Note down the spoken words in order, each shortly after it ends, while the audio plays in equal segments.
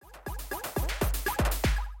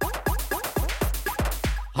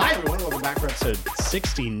back for episode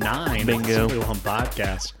 69 Bingo. of the Simply One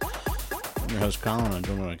podcast. I'm your host, Colin. I'm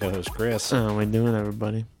joined by my co-host, Chris. How we doing,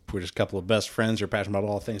 everybody? We're just a couple of best friends who are passionate about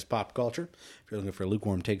all things pop culture. If you're looking for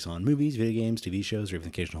lukewarm takes on movies, video games, TV shows, or even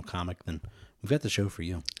occasional comic, then we've got the show for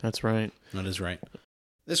you. That's right. That is right.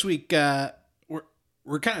 This week,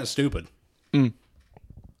 we're kind of stupid.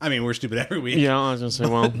 I mean, we're stupid every week. Yeah, I was going to say,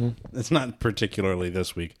 well, It's not particularly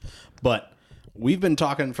this week, but we've been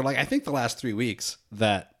talking for I think the last 3 weeks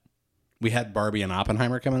that we had Barbie and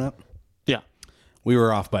Oppenheimer coming up. yeah. We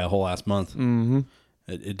were off by a whole last month. Mm-hmm.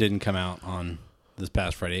 It didn't come out on this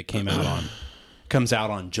past Friday. It comes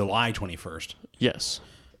out on July 21st. Yes.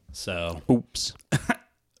 So, Oops.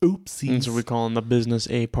 oopsies. That's what we call in the business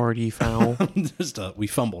a party foul. We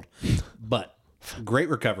fumbled. But great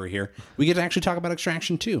recovery here. We get to actually talk about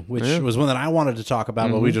Extraction 2, which was one that I wanted to talk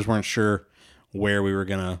about, but we just weren't sure where we were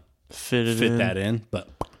going to Fit that in. But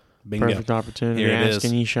bingo. Perfect opportunity. Here it Ask is.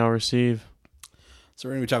 and ye shall receive. So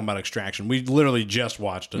we're going to be talking about Extraction. We literally just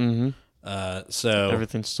watched it. So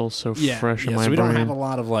Everything's still so yeah, fresh in my so we brain. don't have a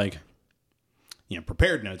lot of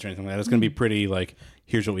prepared notes or anything like that. It's going to be pretty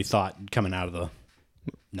here's what we thought coming out of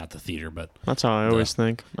not the theater, but That's how I always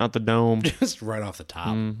think. Out the dome. just right off the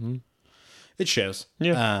top. It shows.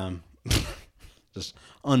 Yeah. Just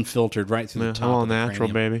unfiltered right through the top. All of the natural,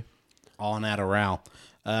 cranium. baby. All natural.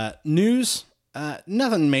 News.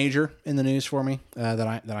 Nothing major in the news for me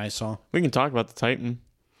that I saw. We can talk about the Titan.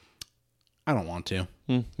 I don't want to.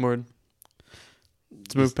 Word.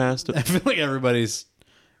 Let's move past I it. feel like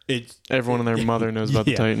Everyone and their mother knows about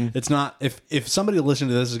the Titan. It's not if somebody listening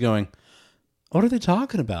to this is going, what are they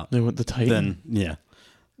talking about? They want the Titan. Then yeah,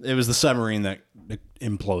 it was the submarine that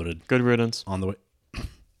imploded Good riddance. on the way.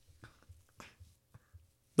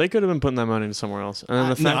 They could have been putting that money into somewhere else. And then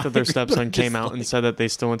the fact that their stepson came out and said that they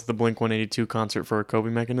still went to the Blink-182 concert for a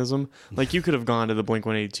coping mechanism. You could have gone to the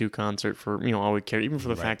Blink-182 concert for, all we care, even for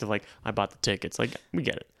the fact of, I bought the tickets. We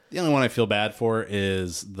get it. The only one I feel bad for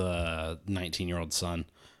is the 19-year-old son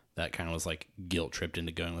that kind of was guilt tripped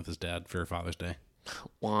into going with his dad for Father's Day.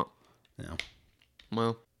 Wah. Yeah.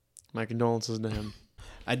 Well, my condolences to him.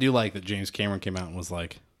 I do like that James Cameron came out and was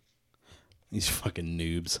like, these fucking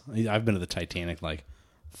noobs. I've been to the Titanic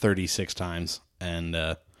 36 times, and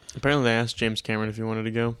Apparently they asked James Cameron if he wanted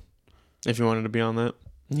to go, if he wanted to be on that.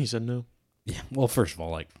 And he said no. yeah. Well, first of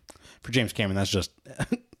all, for James Cameron, that's just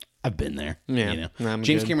I've been there. Yeah, I'm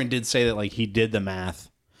James good. Cameron did say that he did the math,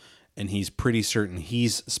 and he's pretty certain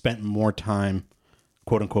he's spent more time,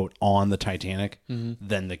 quote unquote, on the Titanic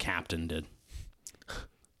than the captain did.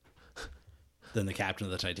 Than the captain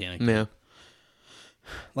of the Titanic. Yeah.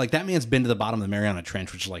 That man's been to the bottom of the Mariana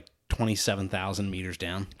Trench, which is 27,000 meters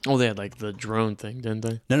down. Oh, they had the drone thing, didn't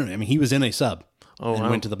they? No. I mean, he was in a sub Oh, and wow.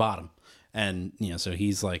 went to the bottom. And, so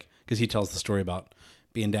he's because he tells the story about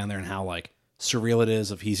being down there and how surreal it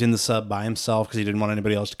is if he's in the sub by himself because he didn't want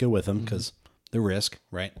anybody else to go with him because the risk,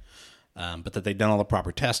 right? But that they've done all the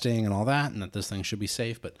proper testing and all that and that this thing should be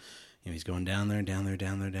safe. But, he's going down there.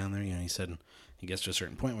 He said he gets to a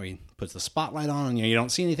certain point where he puts the spotlight on and, you don't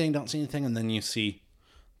see anything. And then you see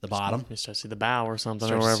the bottom. You start to see the bow or something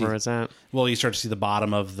Start or to wherever see- it's at. Well, you start to see the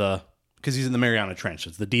bottom of because he's in the Mariana Trench.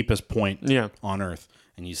 It's the deepest point on Earth.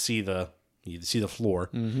 And you see the floor,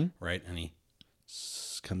 right? And he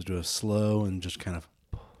comes to a slow and just kind of,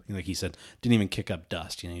 like he said, didn't even kick up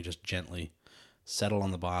dust. You just gently settle on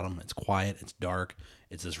the bottom. It's quiet. It's dark.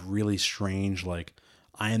 It's this really strange,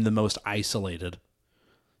 I am the most isolated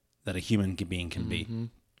that a human being can be.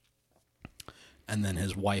 And then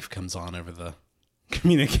his wife comes on over the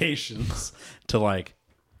communications to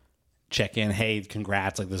check in. Hey,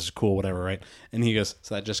 congrats. This is cool, whatever, right? And he goes,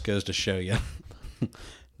 so that just goes to show you,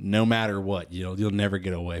 no matter what, you'll never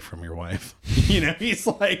get away from your wife. He's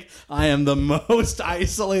I am the most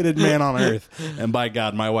isolated man on earth. And by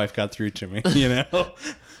God, my wife got through to me,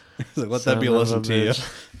 He's let that be a lesson to you.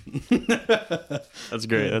 That's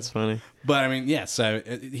great. That's funny. But I mean, yeah. So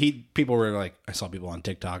people were I saw people on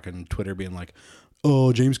TikTok and Twitter being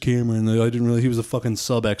 "Oh, James Cameron, I didn't realize he was a fucking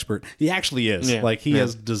sub expert." He actually is. Yeah. He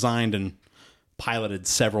has designed and piloted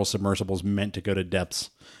several submersibles meant to go to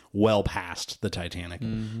depths well past the Titanic.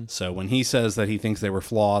 So when he says that he thinks there were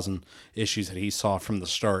flaws and issues that he saw from the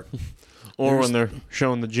start, Or when they're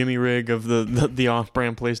showing the Jimmy rig of the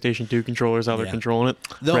off-brand PlayStation 2 controllers, how they're controlling it.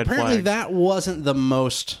 though Red apparently flag. that wasn't the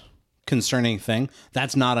most concerning thing.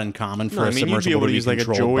 That's not uncommon for a you'd be able submersible to to be use a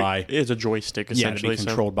controlled by. It's a joystick Yeah, to essentially. be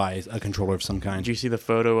controlled by a controller of some kind. Did you see the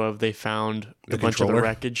photo of they found a bunch of the controller?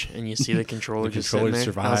 wreckage and you see the controller The just controller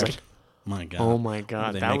sitting there? I was survived. My God. oh my What God,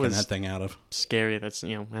 are they that making was that thing out of? scary. That's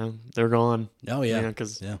man, they're gone. Oh yeah, Yeah,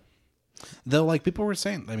 'cause- yeah. Though, like people were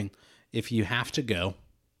saying, I mean, if you have to go,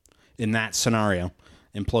 in that scenario,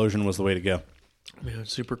 implosion was the way to go. Yeah,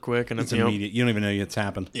 it's super quick and it's immediate. You don't even know it's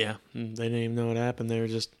happened. Yeah, they didn't even know it happened. They were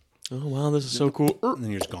just, oh wow, this is so cool. And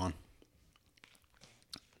then you're just gone.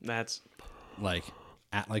 That's like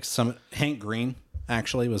some Hank Green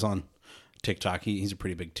actually was on TikTok. He's a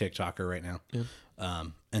pretty big TikToker right now. Yeah.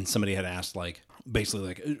 And somebody had asked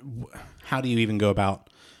basically how do you even go about?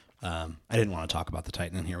 I didn't want to talk about the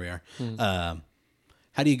Titan, and here we are.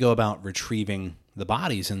 How do you go about retrieving the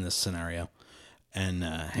bodies in this scenario? And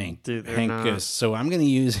Hank goes, so I'm going to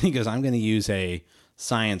use. He goes, I'm going to use a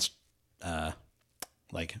science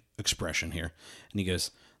expression here, and he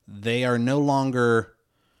goes, they are no longer.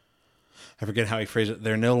 I forget how he phrased it.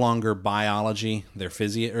 They're no longer biology, they're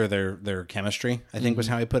physio or they're chemistry, I think was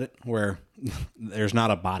how he put it, where there's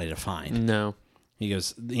not a body to find. No. He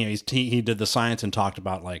goes, he did the science and talked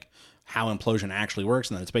about how implosion actually works,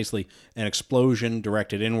 and then it's basically an explosion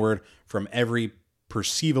directed inward from every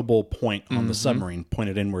perceivable point on the submarine,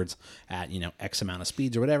 pointed inwards at, X amount of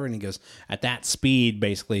speeds or whatever. And he goes, at that speed,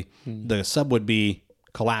 basically, the sub would be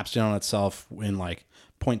collapsed in on itself in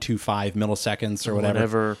 0.25 milliseconds or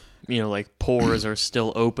whatever. Pores are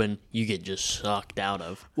still open, you get just sucked out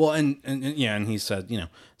of. Well, and he said,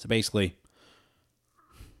 so basically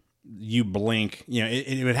you blink,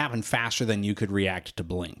 it would happen faster than you could react to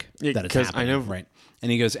blink. Yeah, that it's happening, I know, right?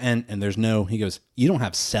 And he goes, and there's no, he goes, you don't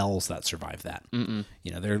have cells that survive that.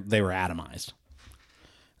 They were atomized,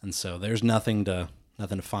 and so there's nothing to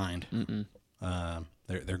find.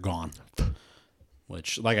 They're gone.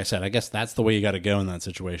 Which, like I said, I guess that's the way you got to go in that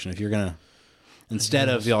situation. If you're gonna. Instead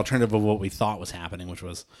of the alternative of what we thought was happening, which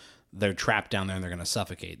was they're trapped down there and they're going to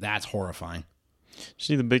suffocate. That's horrifying.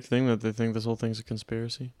 See the big thing that they think this whole thing's a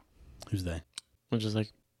conspiracy? Who's they? Which is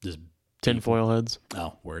just tinfoil heads.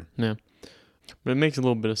 Oh, word. Yeah. But it makes a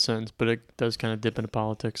little bit of sense, but it does kind of dip into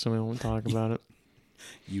politics, so we won't talk about it.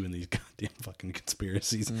 You and these goddamn fucking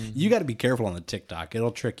conspiracies. You got to be careful on the TikTok.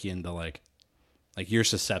 It'll trick you into you're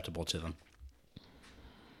susceptible to them.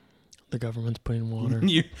 The government's putting water,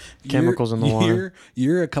 chemicals in the water.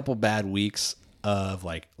 You're a couple bad weeks of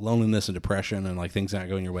loneliness and depression and things not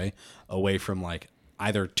going your way away from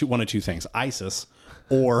either one of two things: ISIS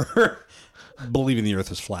or believing the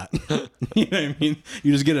Earth is flat. You know what I mean?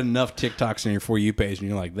 You just get enough TikToks on your For You page, and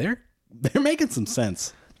you're like, they're making some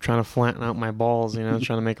sense. Trying to flatten out my balls, trying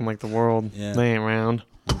to make them like the world. Yeah. They ain't round.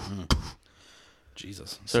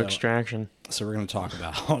 Jesus. So Extraction. So we're gonna talk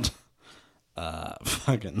about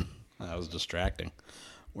fucking. That was distracting.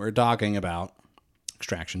 We're talking about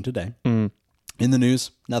Extraction today. In the news,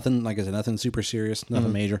 nothing, like I said, nothing super serious,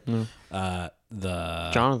 nothing major. The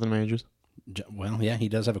Jonathan Majors. Well, yeah, he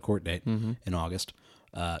does have a court date in August.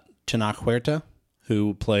 Tenoch Huerta,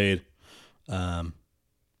 who played Namor.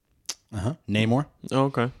 Oh,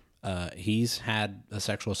 okay. He's had a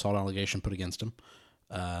sexual assault allegation put against him.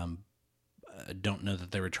 I don't know that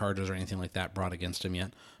there were charges or anything like that brought against him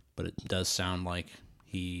yet, but it does sound like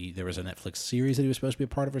there was a Netflix series that he was supposed to be a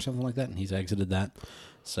part of or something like that, and he's exited that.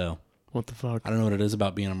 So what the fuck? I don't know what it is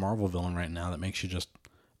about being a Marvel villain right now that makes you just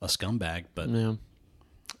a scumbag, but yeah.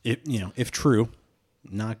 If true,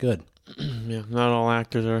 not good. Yeah, not all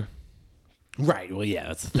actors are. Right. Well, yeah,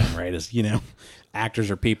 that's the thing, right? Is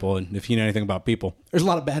actors are people, and if you know anything about people, there's a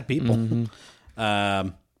lot of bad people.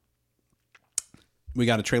 We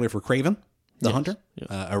got a trailer for Kraven the Hunter,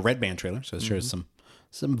 a Red Band trailer, so it shows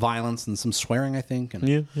some violence and some swearing, I think. And,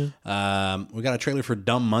 we got a trailer for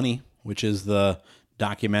Dumb Money, which is the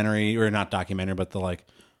documentary, or not documentary, but the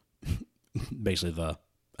basically the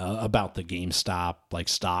about the GameStop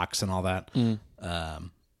stocks and all that.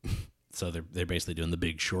 So they're basically doing The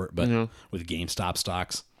Big Short, but with GameStop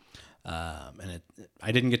stocks. And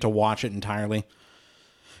I didn't get to watch it entirely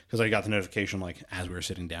because I got the notification as we were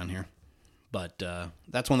sitting down here. But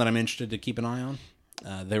that's one that I'm interested to keep an eye on.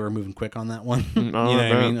 They were moving quick on that one. You know what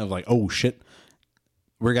I mean? Of oh shit,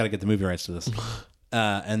 we got to get the movie rights to this.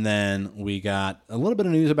 And then we got a little bit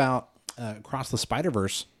of news about Across the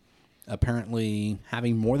Spider-Verse apparently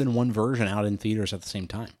having more than one version out in theaters at the same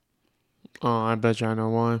time. Oh, I bet you I know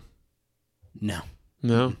why. No.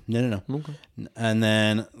 Okay. And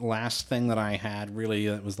then last thing that I had really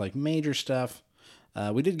that was major stuff.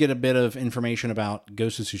 We did get a bit of information about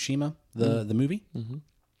Ghost of Tsushima, the movie.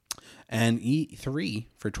 And E3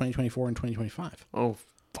 for 2024 and 2025. Oh,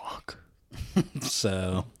 fuck.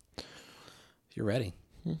 So, if you're ready,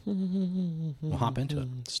 we'll hop into it.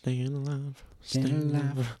 Staying alive. Staying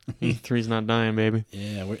alive. E3's not dying, baby.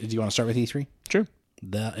 Yeah. Do you want to start with E3? Sure.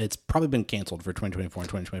 It's probably been canceled for 2024 and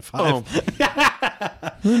 2025.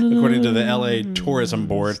 According to the LA Tourism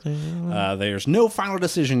Board. There's no final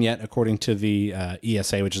decision yet, according to the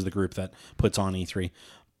ESA, which is the group that puts on E3.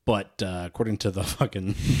 But according to the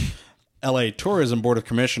fucking LA Tourism Board of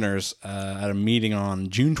Commissioners, at a meeting on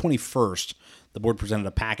June 21st, the board presented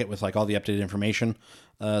a packet with like all the updated information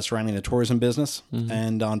surrounding the tourism business.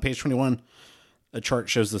 And on page 21, a chart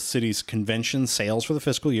shows the city's convention sales for the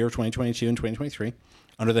fiscal year of 2022 and 2023.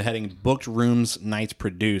 Under the heading Booked Rooms Nights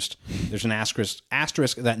Produced, there's an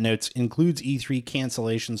asterisk that notes includes E3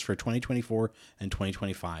 cancellations for 2024 and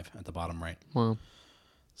 2025 at the bottom right. Wow.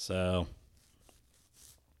 So,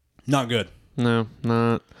 not good. No,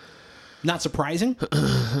 not surprising,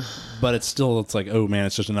 but it's like, oh man,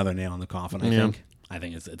 it's just another nail in the coffin. I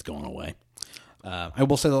think it's going away. I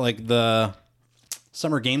will say that like the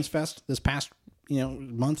Summer Games Fest this past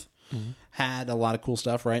month had a lot of cool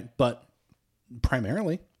stuff, right? But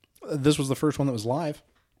primarily, this was the first one that was live,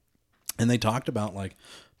 and they talked about like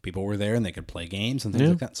people were there and they could play games and things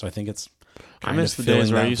like that. So I think it's. I miss the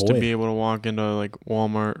days where I used to be able to walk into like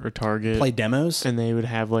Walmart or Target, play demos, and they would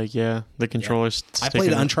have like the controllers. I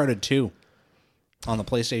played Uncharted 2 on the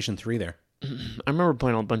PlayStation 3 there. I remember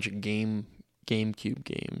playing a bunch of GameCube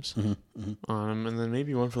games on them, and then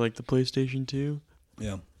maybe one for like the PlayStation 2.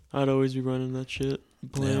 Yeah, I'd always be running that shit,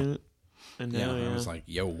 playing it. And now, I was like,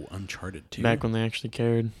 yo, Uncharted 2. Back when they actually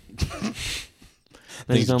cared.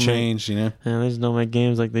 Things have changed, Yeah, they just don't make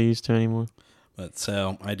games like they used to anymore. But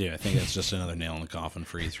so, I think it's just another nail in the coffin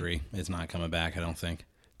for E3. It's not coming back, I don't think.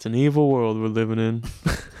 It's an evil world we're living in.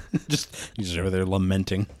 You're just over there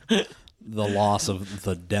lamenting the loss of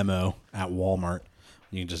the demo at Walmart.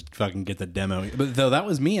 You can just fucking get the demo. But though that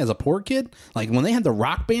was me as a poor kid. Like when they had the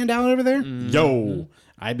Rock Band out over there, yo,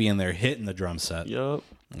 I'd be in there hitting the drum set. Yup.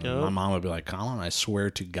 My mom would be like, Colin, I swear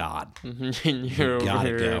to God. And you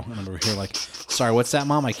gotta go. And I'm over here like, sorry, what's that,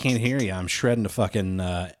 Mom? I can't hear you. I'm shredding to fucking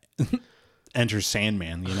Enter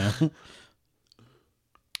Sandman,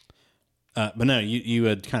 But no, you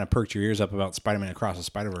had kind of perked your ears up about Spider-Man Across the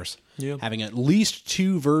Spider-Verse having at least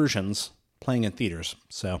 2 versions playing in theaters.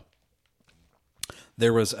 So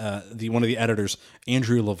there was one of the editors,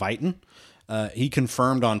 Andrew Levitin. He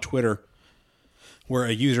confirmed on Twitter where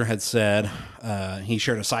a user had said he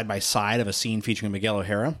shared a side-by-side of a scene featuring Miguel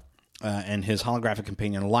O'Hara and his holographic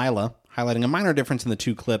companion Lila, highlighting a minor difference in the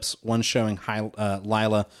 2 clips, one showing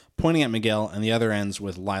Lila pointing at Miguel and the other ends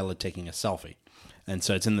with Lila taking a selfie. And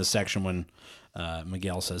so it's in this section when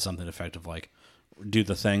Miguel says something effective like, do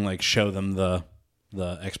the thing, like show them the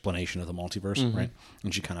explanation of the multiverse, right?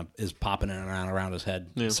 And she kind of is popping it around his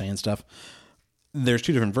head, saying stuff. There's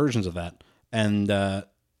 2 different versions of that. And the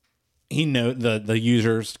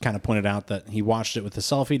users kind of pointed out that he watched it with the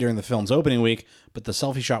selfie during the film's opening week, but the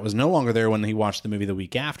selfie shot was no longer there when he watched the movie the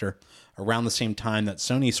week after, around the same time that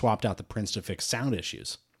Sony swapped out the prints to fix sound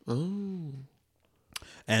issues. Oh.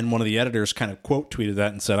 And one of the editors kind of quote tweeted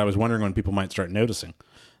that and said, I was wondering when people might start noticing.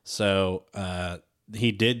 So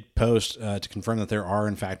he did post to confirm that there are,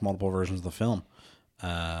 in fact, multiple versions of the film.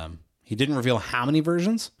 He didn't reveal how many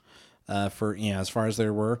versions as far as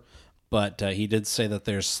there were. But he did say that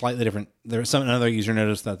there's slightly different. Another user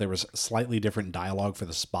noticed that there was slightly different dialogue for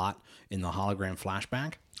the spot in the hologram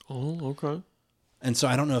flashback. Oh, okay. And so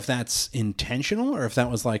I don't know if that's intentional or if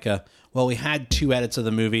that was like we had 2 edits of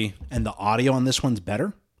the movie and the audio on this one's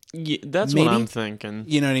better. Yeah, that's maybe what I'm thinking.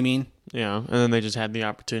 You know what I mean? Yeah, and then they just had the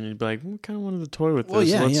opportunity to be like, we kind of wanted to toy with this. Well,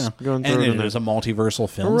 yeah, Let's go and it was a multiversal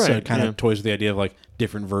film, so it kind of toys with the idea of like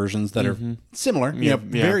different versions that are similar,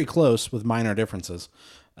 very close with minor differences.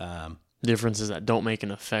 Differences that don't make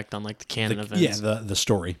an effect on like the canon events. Yeah, the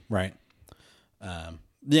story, right? I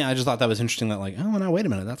just thought that was interesting. That like, oh no, wait a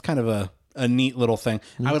minute, that's kind of a neat little thing.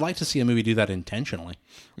 I would like to see a movie do that intentionally,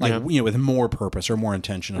 like with more purpose or more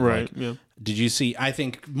intention. Of, right. Like, did you see? I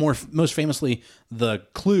think most famously, the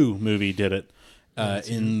Clue movie did it I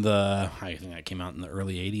think that came out in the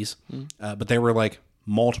early '80s. But there were like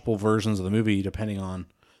multiple versions of the movie depending on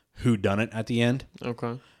who done it at the end.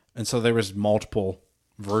 Okay. And so there was multiple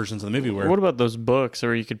versions of the movie where. What about those books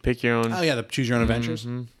where you could pick your own? Oh yeah, the Choose Your Own Adventures.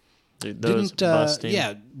 Dude, those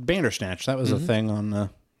busting. Bandersnatch. That was a thing on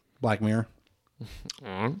Black Mirror.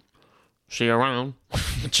 See you around.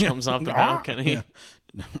 Jumps off the balcony. Yeah.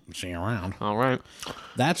 See you around. All right.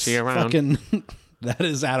 That's fucking. That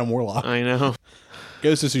is Adam Warlock. I know.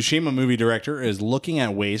 Ghost of Tsushima movie director is looking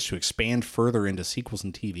at ways to expand further into sequels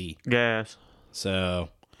and TV. Yes. So,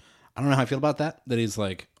 I don't know how I feel about that. That he's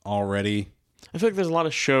like already. I feel like there's a lot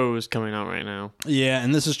of shows coming out right now. Yeah,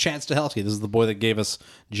 and this is Chad Stahelski. This is the boy that gave us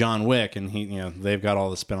John Wick, and they've got all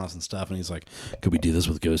the spinoffs and stuff. And he's like, "Could we do this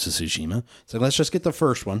with Ghost of Tsushima?" So let's just get the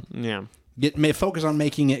first one. Yeah. Focus on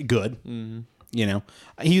making it good.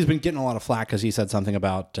 He's been getting a lot of flack because he said something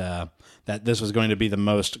about that this was going to be the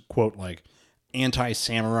most quote like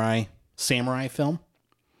anti-samurai film.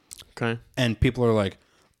 Okay. And people are like,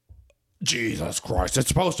 Jesus Christ, it's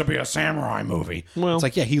supposed to be a samurai movie. Well, it's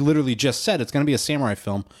like, yeah, he literally just said it's going to be a samurai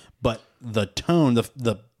film, but the tone,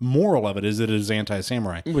 the moral of it is that it is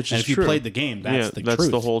anti-samurai. Which and is if true. You played the game, that's the truth. That's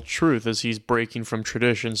the whole truth, is he's breaking from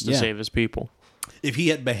traditions to save his people. If he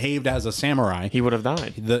had behaved as a samurai, he would have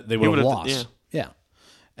died. They would have lost. Yeah.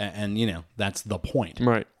 And that's the point.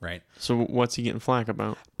 Right. Right. So what's he getting flack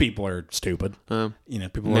about? People are stupid. People are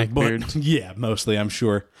neckbeards. Yeah, mostly, I'm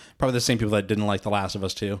sure. Probably the same people that didn't like The Last of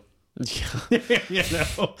Us 2. Yeah.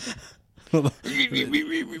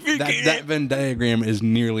 that Venn diagram is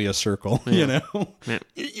nearly a circle. Yeah. Yeah.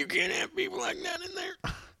 You can't have people like that in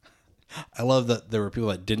there. I love that there were people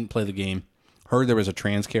that didn't play the game, heard there was a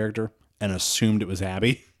trans character, and assumed it was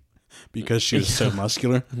Abby because she was so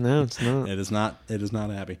muscular. No, it's not. It is not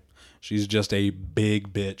Abby. She's just a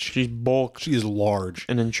big bitch. She's bulk. She is large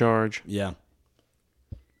and in charge. Yeah.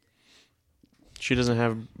 She doesn't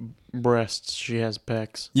have breasts. She has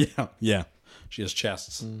pecs. Yeah. She has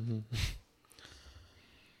chests. Mm-hmm.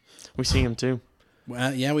 We see him too.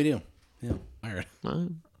 Well, yeah, we do. Yeah. I heard.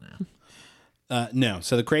 No.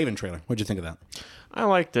 So the Craven trailer. What'd you think of that? I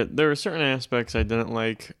liked it. There were certain aspects I didn't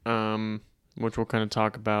like, which we'll kind of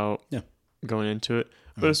talk about going into it.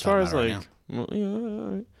 But as far as like,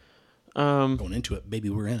 going into it, baby,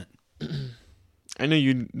 we're in it. I know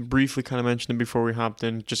you briefly kind of mentioned it before we hopped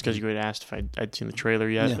in, just because you had asked if I'd seen the trailer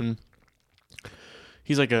yet. Yeah. And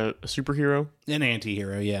he's like a superhero, an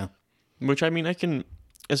anti-hero, yeah. Which I mean, I can,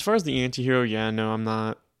 as far as the anti-hero, no, I'm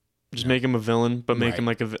not. Just make him a villain, but make him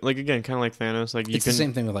like again, kind of like Thanos. Like it's the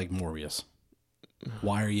same thing with like Morbius.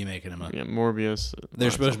 Why are you making him Morbius?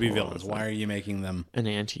 They're supposed to be villains. Why are you making them an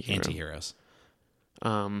anti-hero? Anti-heroes.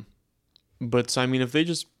 But so, I mean, if they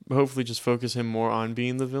just hopefully just focus him more on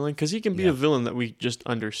being the villain, because he can be a villain that we just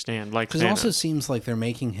understand. Like, because it also seems like they're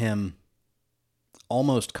making him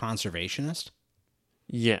almost conservationist.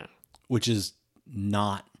 Yeah, which is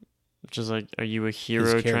not. Which is like, are you a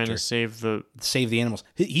hero trying to save the animals?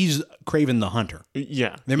 He's Craven the Hunter.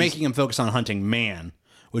 Yeah, they're making him focus on hunting man,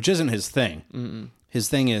 which isn't his thing. Mm-mm. His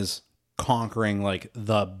thing is conquering like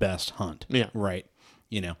the best hunt. Yeah, right.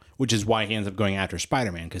 Which is why he ends up going after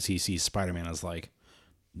Spider-Man, because he sees Spider-Man as like,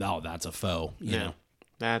 oh, that's a foe. You know,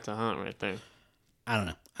 that's a hunt right there. I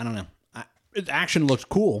don't know. The action looks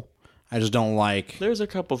cool. I just don't like. There's a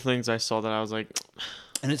couple things I saw that I was like,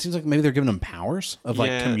 and it seems like maybe they're giving him powers of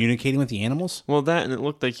like communicating with the animals. Well, that, and it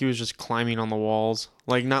looked like he was just climbing on the walls,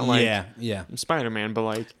 like not like yeah Spider-Man, but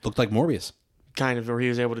like looked like Morbius, kind of, where he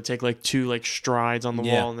was able to take like 2 like strides on the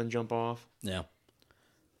wall and then jump off. Yeah.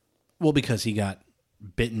 Well, because he got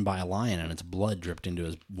bitten by a lion and its blood dripped into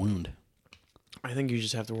his wound. I think you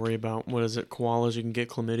just have to worry about, what is it, koalas? You can get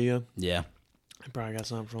chlamydia. Yeah. I probably got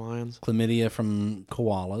something for lions. Chlamydia from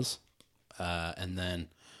koalas. And then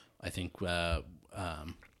I think,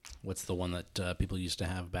 what's the one that people used to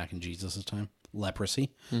have back in Jesus' time? Leprosy.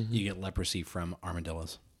 Mm-hmm. You get leprosy from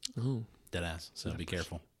armadillos. Oh. Deadass. So be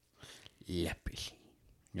careful. Leprosy.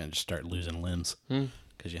 You're going to just start losing limbs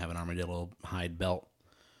because you have an armadillo hide belt.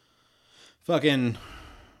 Fucking,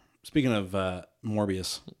 speaking of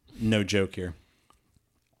Morbius, no joke here.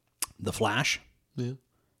 The Flash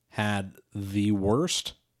had the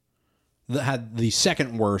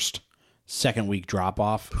second worst second week drop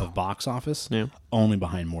off of box office, only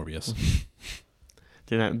behind Morbius.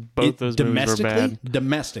 Both those movies were bad.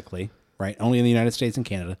 Domestically, right? Only in the United States and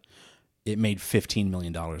Canada, it made $15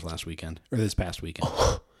 million last weekend, or this past weekend.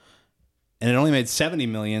 And it only made $70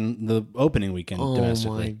 million the opening weekend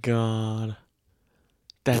domestically. Oh my god,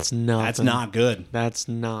 that's nothing. That's not good. That's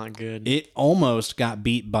not good. It almost got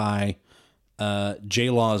beat by J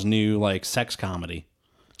Law's new like sex comedy.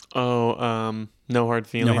 Oh, No Hard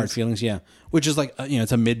Feelings. No Hard Feelings, yeah. Which is like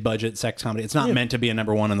it's a mid-budget sex comedy. It's not meant to be a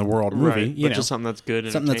 #1 in the world movie, right, but just something that's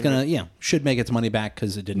good. Something that's gonna should make its money back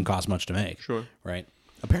because it didn't cost much to make. Sure, right.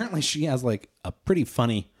 Apparently, she has like a pretty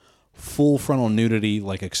funny full frontal nudity,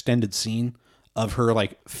 like extended scene of her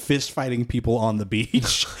like fist fighting people on the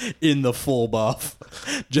beach in the full buff.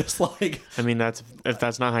 Just like, I mean, if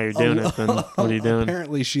that's not how you're doing it, then what are you doing?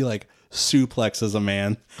 Apparently, she like suplexes a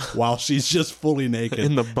man while she's just fully naked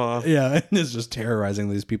in the buff. Yeah, and is just terrorizing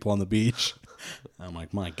these people on the beach. I'm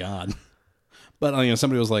like, my god. But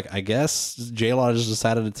somebody was like, I guess J-Law just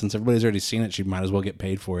decided that since everybody's already seen it, she might as well get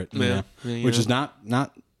paid for it. Which is not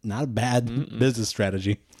a bad business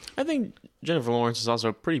strategy. I think Jennifer Lawrence is also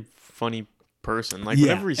a pretty funny person. Like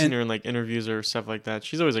whenever we've seen her in like interviews or stuff like that,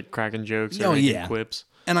 she's always like cracking jokes or making quips.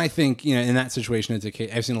 And I think in that situation, it's a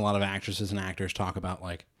case. I've seen a lot of actresses and actors talk about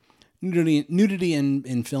like nudity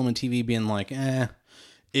in film and TV being like,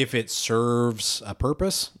 if it serves a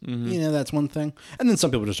purpose, that's one thing. And then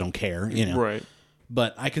some people just don't care, Right.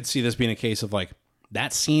 But I could see this being a case of like,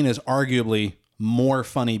 that scene is arguably more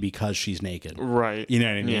funny because she's naked. Right. You know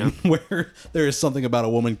what I mean? Yeah. Where there is something about a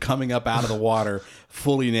woman coming up out of the water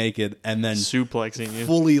fully naked and then suplexing you.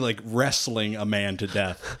 Fully like wrestling a man to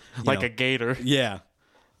death. Like a gator. Yeah.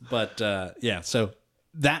 But so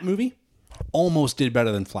that movie almost did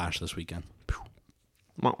better than Flash this weekend.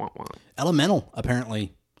 Elemental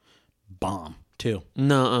apparently bomb too.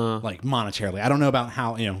 No. Like monetarily. I don't know about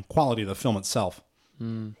how, quality of the film itself.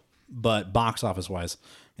 But box office wise,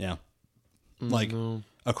 yeah. Like,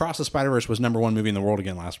 Across the Spider-Verse was #1 movie in the world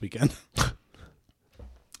again last weekend.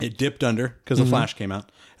 It dipped under because The Flash came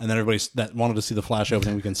out. And then everybody that wanted to see The Flash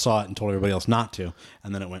opening weekend saw it and told everybody else not to.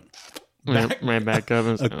 And then it went back. Right back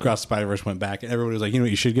up. Across the Spider-Verse went back. And everybody was like, you know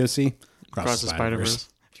what you should go see? Across the Spider-Verse.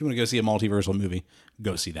 If you want to go see a multiversal movie,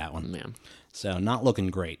 go see that one. Man. So not looking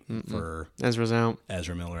great for Ezra's out.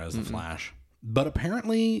 Ezra Miller as The Flash. But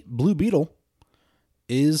apparently Blue Beetle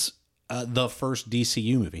is the first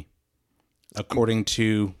DCU movie. According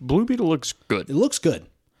to... Blue Beetle looks good. It looks good.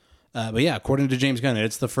 But yeah, according to James Gunn,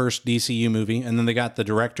 it's the first DCU movie. And then they got the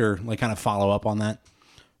director kind of follow up on that.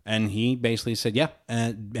 And he basically said, yeah,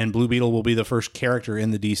 and Blue Beetle will be the first character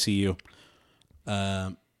in the DCU.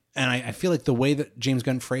 And I feel like the way that James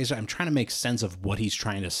Gunn phrased it, I'm trying to make sense of what he's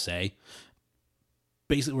trying to say.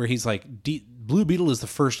 Basically where he's like, Blue Beetle is the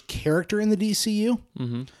first character in the DCU,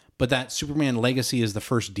 but that Superman Legacy is the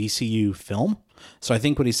first DCU film. So I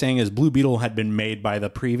think what he's saying is Blue Beetle had been made by the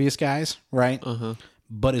previous guys, right?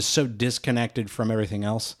 But is so disconnected from everything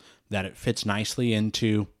else that it fits nicely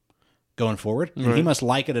into going forward. And he must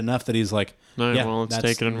like it enough that he's like, let's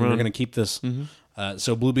take it and run. We're going to keep this.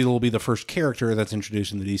 So Blue Beetle will be the first character that's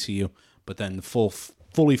introduced in the DCU, but then the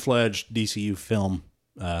fully fledged DCU film,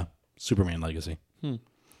 Superman Legacy.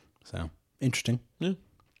 So interesting. Yeah.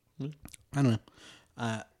 I don't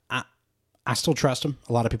know. I still trust him.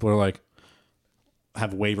 A lot of people are like,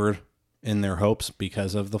 have wavered in their hopes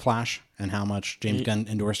because of The Flash and how much James Gunn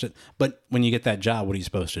endorsed it. But when you get that job, what are you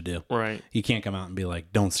supposed to do? Right. You can't come out and be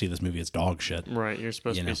like, don't see this movie, it's dog shit. Right. You're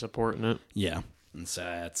supposed to be supporting it. Yeah. And so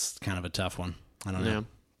it's kind of a tough one. I don't know.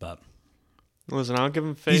 But listen, I'll give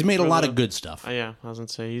him faith. He's made a lot of good stuff. Yeah, I was going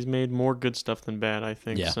to say, he's made more good stuff than bad, I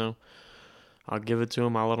think. Yeah. So I'll give it to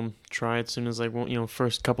him. I'll let him try it as soon as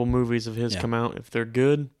first couple movies of his come out. If they're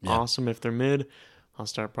good, awesome. If they're mid, I'll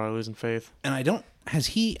start probably losing faith. And I don't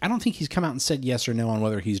think he's come out and said yes or no on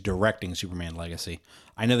whether he's directing Superman Legacy.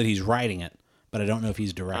 I know that he's writing it, but I don't know if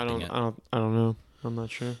he's directing it. I don't know. I'm not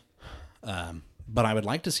sure. But I would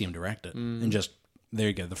like to see him direct it. And just, there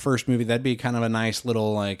you go. The first movie, that'd be kind of a nice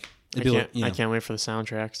little, I can't wait for the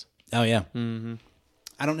soundtracks. Oh, yeah.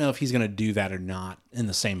 I don't know if he's going to do that or not in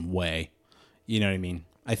the same way. You know what I mean?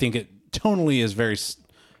 I think it tonally is very...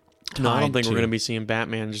 No, I don't think we're going to be seeing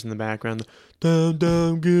Batman just in the background. Down,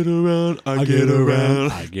 down, get around. I get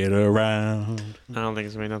around. I get around. I don't think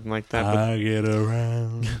it's going to be nothing like that. I get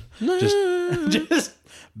around. just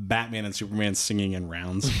Batman and Superman singing in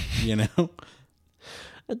rounds, I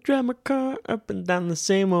drive my car up and down the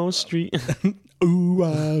same old street. Ooh,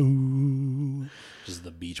 ah, ooh. Just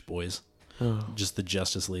the Beach Boys. Oh. Just the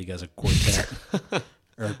Justice League as a quartet.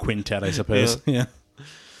 Or a quintet, I suppose. Yeah.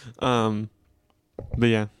 But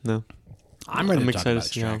yeah, no. I'm ready to talk about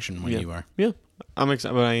Extraction when you are. Yeah. I'm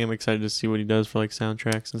excited, but I am excited to see what he does for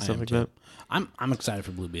soundtracks and stuff like that. I'm excited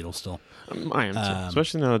for Blue Beetle still. I am too.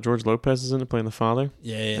 Especially now that George Lopez is in it playing the father.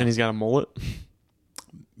 Yeah. And he's got a mullet.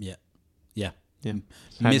 Yeah.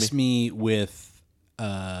 Me with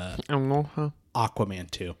I don't know, huh?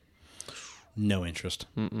 Aquaman 2. No interest.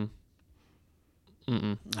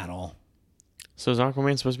 At all. So is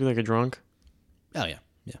Aquaman supposed to be like a drunk? Oh, yeah.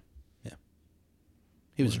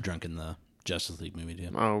 He was drunk in the Justice League movie, too.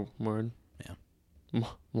 Oh, word. Yeah.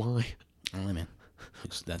 Why? I don't know, man.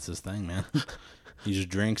 That's his thing, man. He just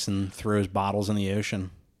drinks and throws bottles in the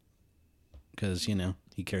ocean. Because,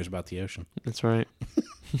 he cares about the ocean. That's right.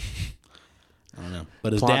 I don't know.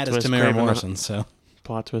 But his dad is Tamara Morrison, so...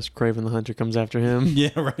 Plot twist, Kraven the Hunter comes after him.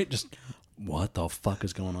 Yeah, right? Just, what the fuck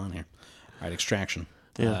is going on here? All right, Extraction.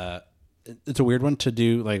 Yeah. It's a weird one to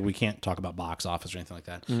do. We can't talk about box office or anything like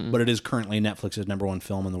that. But it is currently Netflix's #1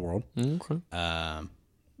 film in the world. Okay.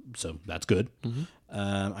 So that's good.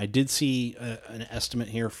 I did see an estimate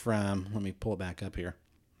here from... Let me pull it back up here.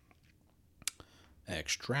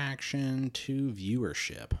 Extraction to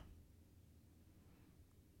viewership.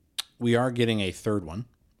 We are getting a third one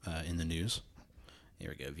in the news.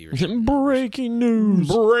 Here we go. Viewership. Breaking news.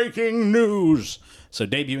 Breaking news. So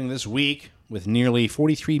debuting this week with nearly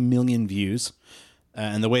 43 million views.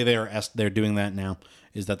 And the way they're doing that now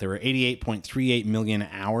is that there were 88.38 million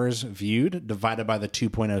hours viewed divided by the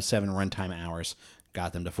 2.07 runtime hours.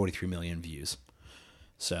 Got them to 43 million views.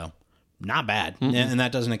 So, not bad. Mm-hmm. And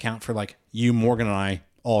that doesn't account for, like, you, Morgan, and I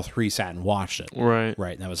all three sat and watched it. Right.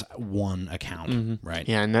 Right. That was one account. Right.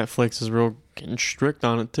 Yeah, and Netflix is real getting strict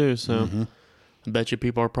on it, too. So, I bet you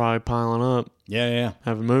people are probably piling up. Yeah.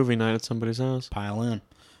 Have a movie night at somebody's house. Pile in.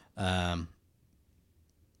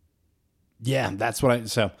 Yeah, that's what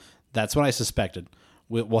I suspected.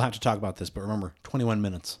 We'll have to talk about this, but remember, 21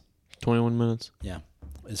 minutes. 21 minutes. Yeah,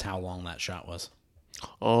 is how long that shot was.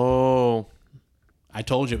 Oh. I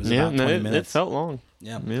told you it was about 20 minutes. It felt long.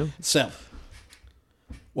 Yeah. So,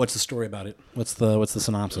 what's the story about it? What's the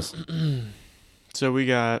synopsis? So we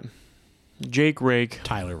got Jake Rake.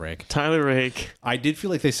 Tyler Rake. I did feel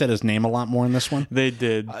like they said his name a lot more in this one. They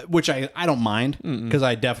did. Which I don't mind, because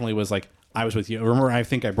I definitely was like, I was with you. Remember, I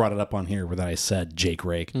think I brought it up on here where that I said Jake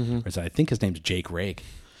Rake. I think his name's Jake Rake.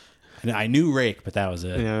 And I knew Rake, but that was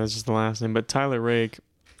it. Yeah, that's just the last name. But Tyler Rake,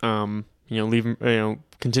 continuing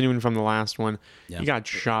from the last one, he got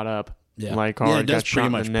shot up. Yeah. Like hard. It does pretty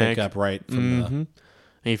much pick up right from the...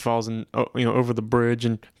 And he falls in, over the bridge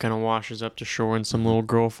and kind of washes up to shore, and some little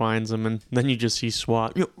girl finds him, and then you just see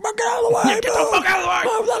SWAT. Get out of the way! Get the fuck out of the way!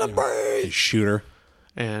 Move that bridge! They shoot her.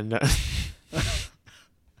 And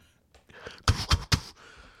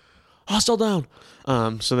hostile down.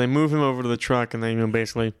 So they move him over to the truck, and they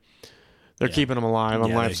basically they're keeping him alive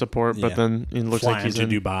on life support. But then it looks like he's in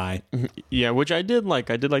Dubai. Yeah, which I did like.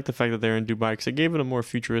 I did like the fact that they're in Dubai because it gave it a more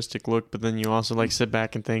futuristic look. But then you also sit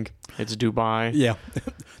back and think it's Dubai. Yeah,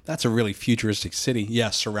 that's a really futuristic city. Yeah,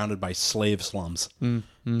 surrounded by slave slums.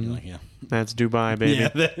 Like, yeah, that's Dubai, baby. Yeah,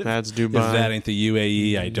 that's Dubai. If that ain't the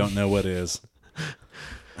UAE, I don't know what is.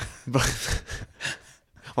 But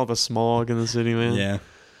all the smog in the city, man.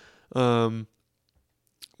 Yeah.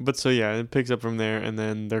 But so yeah, it picks up from there, and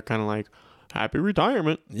then they're kind of like, happy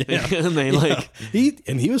retirement. Yeah. And they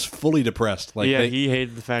he was fully depressed. Like, he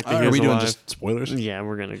hated the fact that he was alive. Are we doing just spoilers? Yeah,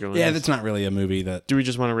 we're gonna go. Yeah, that's not really a movie that. Do we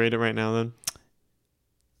just want to rate it right now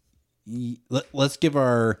then? Let's give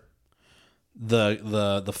the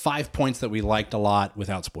 5 points that we liked a lot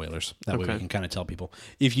without spoilers. That way we can kind of tell people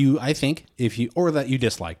if you or that you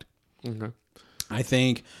disliked. Okay. I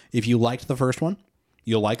think if you liked the first one,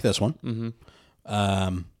 you'll like this one.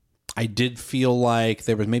 I did feel like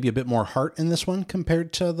there was maybe a bit more heart in this one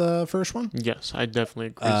compared to the first one. Yes, I definitely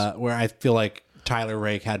agree. Where I feel like Tyler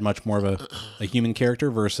Rake had much more of a human character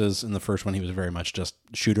versus in the first one he was very much just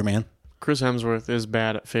shooter man. Chris Hemsworth is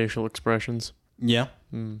bad at facial expressions. Yeah.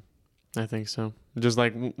 I think so. Just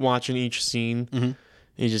like watching each scene,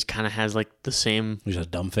 he just kind of has the same... He's just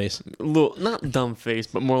a dumb face? Not dumb face,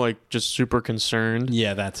 but more like just super concerned.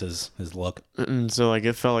 Yeah, that's his look. And so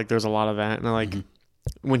it felt like there's a lot of that. And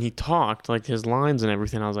when he talked, his lines and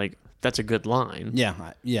everything, I was like, that's a good line.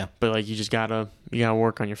 Yeah, yeah. But you just gotta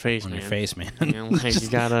work on your face, man. On your face, man. You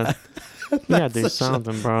gotta do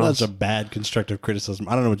something, bro. That's a bad constructive criticism.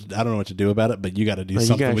 I don't know what to do about it, but you got to do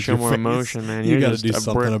something you gotta with show your more face. Emotion, man. You got to do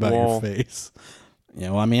something about your face. Yeah,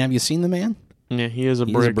 well, I mean, have you seen the man? Yeah, he is a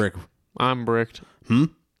brick. He's a brick. I'm bricked.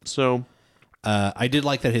 So, I did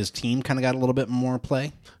like that his team kind of got a little bit more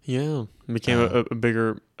play. Yeah, became a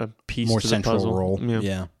bigger piece, more to central the puzzle. Role.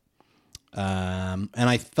 Yeah. And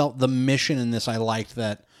I felt the mission in this. I liked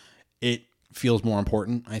that it feels more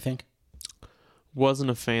important. I think. Wasn't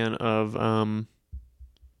a fan of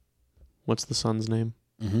what's the son's name?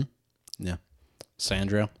 Yeah,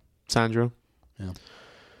 Sandro. Yeah,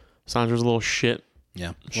 Sandro's a little shit.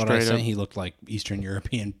 Yeah, what did I say? He looked like Eastern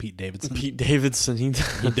European Pete Davidson. He does. He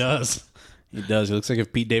does. He does. He looks like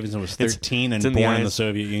if Pete Davidson was 13 and born in the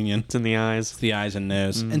Soviet Union. It's in the eyes. It's the eyes and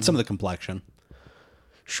nose, and some of the complexion.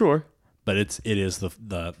 Sure, but it is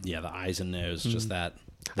the eyes and nose. Just that.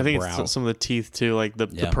 I think brow. It's some of the teeth too, like the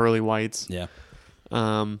pearly whites. Yeah.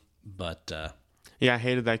 But I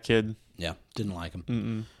hated that kid. Yeah, didn't like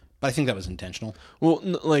him. But I think that was intentional. Well,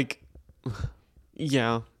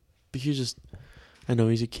 yeah, but he's just. I know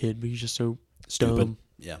he's a kid, but he's just so stupid. Dumb.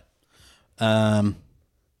 Yeah.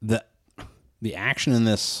 The action in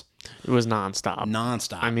this, it was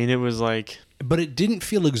nonstop. I mean, it was but it didn't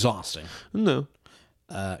feel exhausting. No.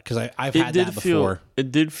 Because I've had that before.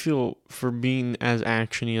 It did feel, for being as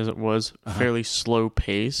actiony as it was, fairly slow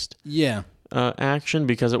paced. Yeah. Action,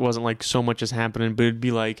 because it wasn't so much is happening, but it'd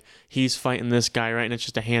be he's fighting this guy, right, and it's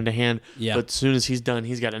just a hand to hand. Yeah. But as soon as he's done,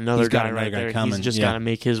 he's got another guy right there. Coming. He's just got to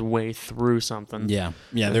make his way through something. Yeah.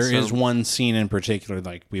 Yeah. There is one scene in particular,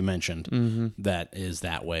 like we mentioned, that is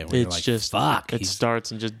that way. Where it's just fuck. It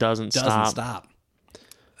starts and just doesn't stop.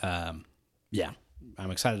 Yeah.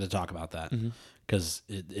 I'm excited to talk about that because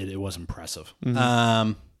it was impressive.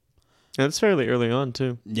 Mm-hmm. It's fairly early on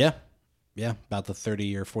too. Yeah, about the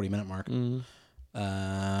 30 or 40 minute mark. Mm-hmm.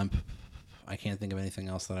 I can't think of anything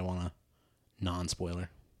else that I want to non-spoiler.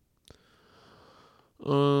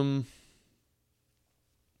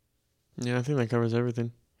 Yeah, I think that covers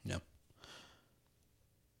everything. Yeah.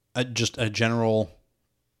 Just a general,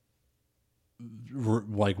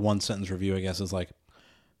 like, one sentence review, I guess, is like,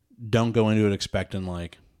 don't go into it expecting,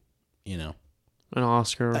 like, an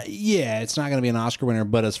Oscar. Yeah, it's not going to be an Oscar winner,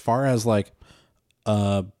 but as far as like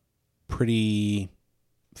a pretty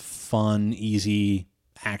fun, easy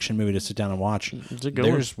action movie to sit down and watch,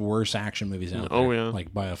 there's worse action movies out there. Oh yeah,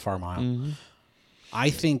 like by a far mile. Mm-hmm. I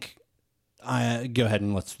think. Go ahead and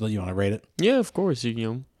you want to rate it? Yeah, of course.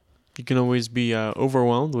 You can always be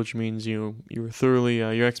overwhelmed, which means you were thoroughly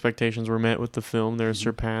your expectations were met with the film. They're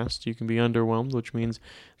surpassed. You can be underwhelmed, which means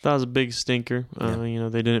that was a big stinker.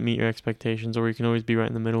 They didn't meet your expectations. Or you can always be right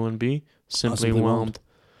in the middle and be simply whelmed.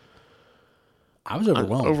 I was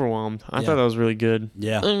overwhelmed. I thought that was really good.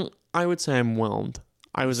 Yeah. I would say I'm whelmed.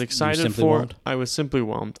 I was excited for it. I was simply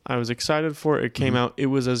whelmed. I was excited for it. It came out. It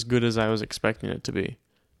was as good as I was expecting it to be.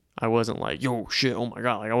 I wasn't like, yo, shit, oh my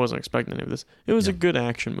God. Like, I wasn't expecting any of this. It was a good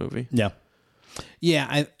action movie. Yeah.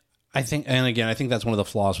 Yeah, I think, and again, I think that's one of the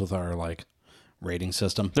flaws with our, like, rating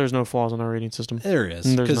system. There's no flaws in our rating system. There is.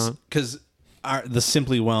 There's not. Because the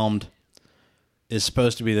Simply Whelmed is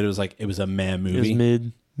supposed to be that it was a meh movie. It was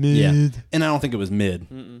mid. Yeah. And I don't think it was mid.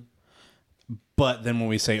 Mm-mm. But then when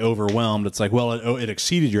we say overwhelmed, it's like, well, it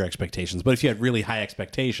exceeded your expectations. But if you had really high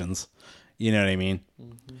expectations, you know what I mean?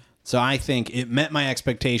 Mm-hmm. So I think it met my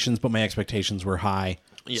expectations, but my expectations were high.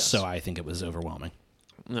 Yes. So I think it was overwhelming.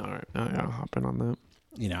 All right. I'll hop in on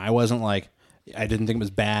that. I wasn't like, I didn't think it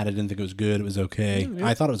was bad. I didn't think it was good. It was okay. Yeah.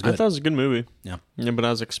 I thought it was good. I thought it was a good movie. Yeah. Yeah, but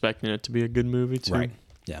I was expecting it to be a good movie too. Right.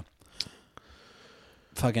 Yeah.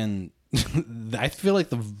 Fucking, I feel like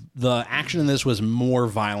the action in this was more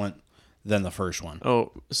violent than the first one.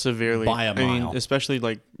 Oh, severely. By a mile. I mean, especially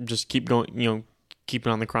like just keep going, keep it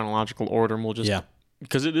on the chronological order and we'll just... Yeah.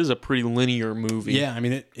 Because it is a pretty linear movie. Yeah, I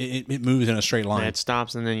mean, it moves in a straight line. Yeah, it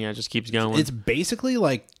stops and then, it just keeps going. It's basically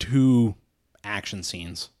like 2 action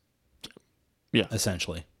scenes. Yeah.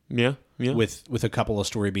 Essentially. Yeah, yeah. With a couple of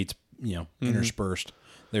story beats, interspersed.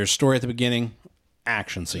 There's story at the beginning,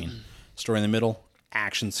 action scene. Story in the middle,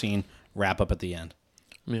 action scene, wrap up at the end.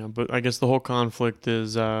 Yeah, but I guess the whole conflict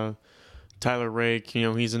is Tyler Rake,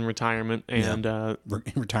 he's in retirement and...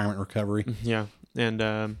 retirement recovery. Yeah, and...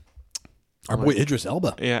 our boy Idris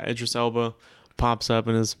Elba. Yeah, Idris Elba pops up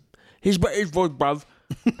and he's British voice, bruv.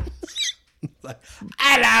 Hello,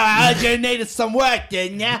 I heard you needed some work,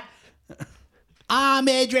 didn't you? I'm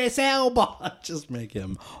Idris Elba. Just make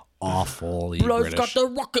him awfully British. Got the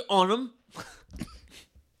rocket on him.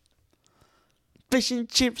 Fish and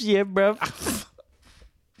chips, yeah, bruv.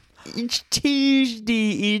 It's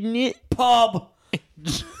Tuesday, isn't it? Pub.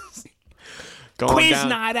 Quiz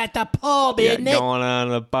night at the pub, isn't it? Going on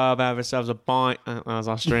to the pub, have ourselves a pint. That was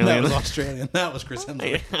Australian. That was Chris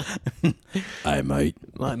Hemsworth. Hi, mate.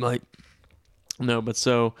 No, but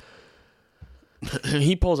so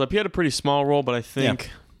he pulls up. He had a pretty small role, but I think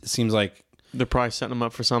it seems like they're probably setting him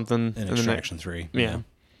up for something in Extraction 3. Yeah.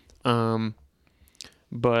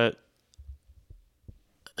 But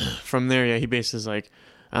from there, he basically is like,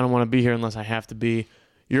 I don't want to be here unless I have to be.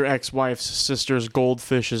 Your ex-wife's sister's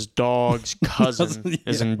goldfish's dog's cousin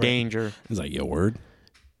is in danger. He's like, yo, word?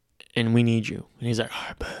 And we need you. And he's like, all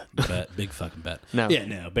right, bet. Big fucking bet. No. Yeah,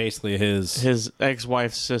 no. Basically, his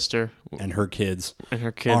ex-wife's sister and her kids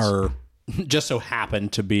are just so happen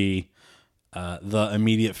to be the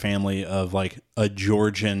immediate family of like a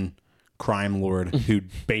Georgian crime lord who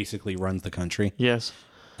basically runs the country. Yes.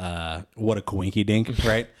 What a coinky dink,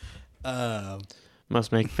 right?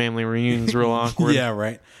 Must make family reunions real awkward. Yeah,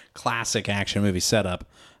 right. Classic action movie setup.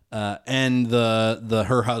 And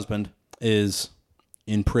her husband is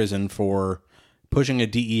in prison for pushing a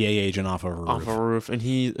DEA agent off of a roof. And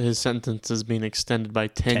his sentence is being extended by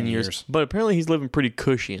 10 years. But apparently he's living pretty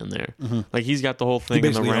cushy in there. Mm-hmm. Like he's got the whole thing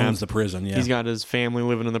in the wrap. He owns the prison, yeah. He's got his family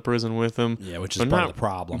living in the prison with him. Yeah, which is part of the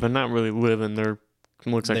problem. But not really living.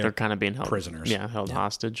 Looks like they're kind of being held prisoners. Yeah, held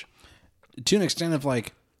hostage. To an extent of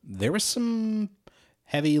like, there was some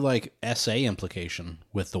heavy like SA implication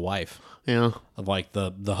with the wife. Yeah. Of like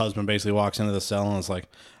the husband basically walks into the cell and is like,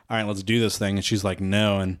 all right, let's do this thing. And she's like,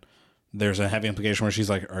 no. And there's a heavy implication where she's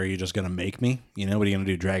like, are you just going to make me? What are you going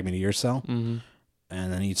to do? Drag me to your cell? Mm-hmm.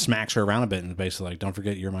 And then he smacks her around a bit and basically like, don't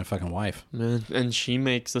forget you're my fucking wife. Man. And she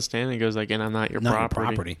makes the stand and goes like, and I'm not your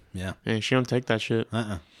property. Yeah. And she don't take that shit.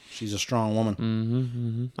 She's a strong woman. Mm-hmm,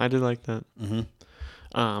 mm-hmm. I did like that. Mm-hmm.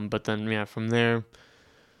 But then from there,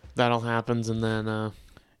 that all happens, and then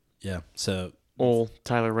So old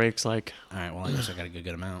Tyler Rake's like, all right, well, I guess I got to go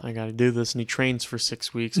get him out. I got to do this, and he trains for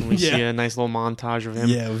 6 weeks, and we see a nice little montage of him.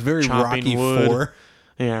 Yeah, it was very chopping Rocky wood.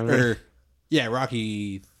 4. Yeah,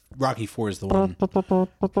 Rocky 4 is the one.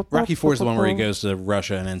 Rocky 4 is the one where he goes to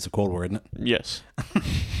Russia and ends the Cold War, isn't it? Yes.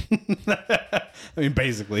 I mean,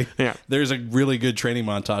 basically. Yeah. There's a really good training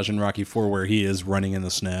montage in Rocky 4 where he is running in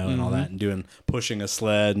the snow and all that and pushing a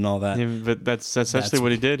sled and all that. Yeah, but that's essentially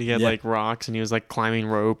what he did. He had like rocks, and he was like climbing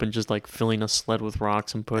rope and just like filling a sled with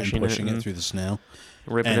rocks and pushing it through the snow.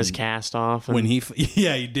 Ripping his cast off. And when he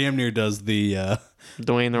damn near does the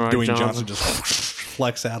Dwayne The Rock Johnson just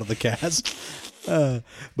flex out of the cast. But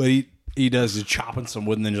he does is chopping some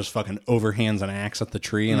wood and then just fucking overhands an axe at the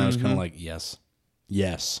tree, and I was kind of like, yes,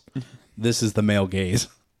 this is the male gaze.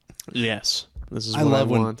 Yes, this is. I love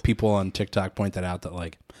when people on TikTok point that out, that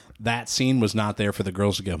like that scene was not there for the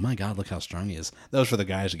girls to go, my God, look how strong he is. That was for the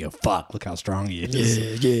guys to go, fuck, look how strong he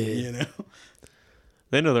is. Yeah. You know,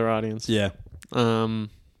 they know their audience. Yeah. Bud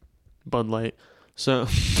Light. So.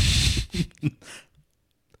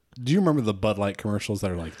 Do you remember the Bud Light commercials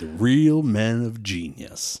that are like, the real man of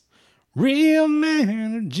genius? Real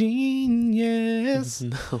man of genius.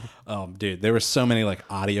 No. Oh, dude, there were so many like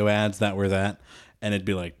audio ads that were that. And it'd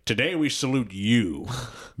be like, today we salute you,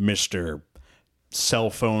 Mr.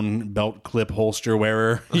 Cell phone belt clip holster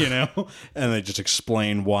wearer, you know? And they just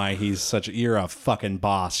explain why you're a fucking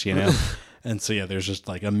boss, you know? And so, yeah, there's just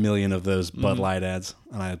like a million of those Bud Light ads.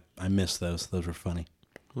 And I miss those. Those were funny.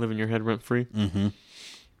 Living your head rent free. Mm-hmm.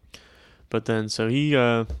 But then, so he,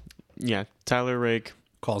 Tyler Rake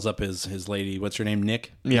calls up his lady. What's her name?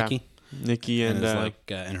 Nikki. Nikki and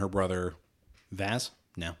and her brother, Vaz.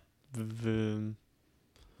 No. Vin.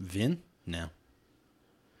 No.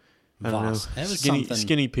 Voss.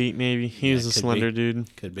 Skinny Pete. Maybe he was a slender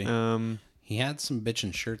dude. Could be. He had some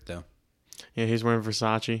bitchin' shirt though. Yeah, he's wearing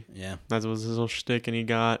Versace. Yeah, that was his little shtick, and he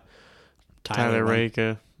got Tyler Rake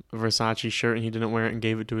a Versace shirt, and he didn't wear it and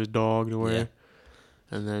gave it to his dog to wear. Yeah.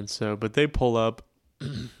 And then but they pull up,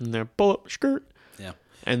 and they're pull up skirt. Yeah.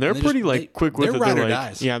 And they're pretty quick with it. They're like,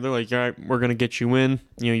 dies. Yeah, they're like, all right, we're gonna get you in.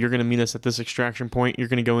 You know, you're gonna meet us at this extraction point. You're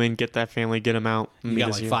gonna go in, get that family, get them out. You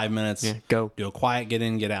got like 5 minutes. Yeah, go. Do a quiet, get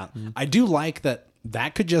in, get out. Mm-hmm. I do like that.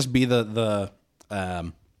 That could just be the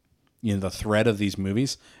thread of these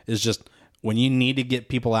movies is just when you need to get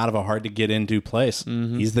people out of a hard to get into place.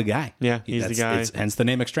 Mm-hmm. He's the guy. Yeah, he's the guy. Hence the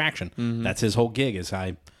name Extraction. Mm-hmm. That's his whole gig. Is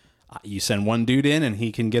you send one dude in and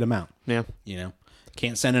he can get him out. Yeah. You know,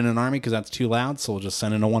 can't send in an army because that's too loud, so we'll just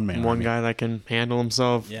send in a one-man One army. guy that can handle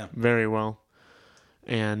himself very well.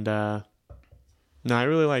 And, no, I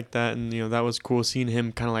really like that. And, that was cool seeing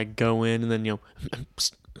him kind of like go in and then,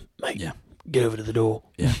 mate, get over to the door.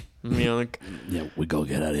 Yeah. Yeah, we go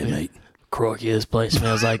get out of here, mate. Crikey, this place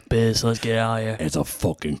smells like piss. Let's get out of here. It's a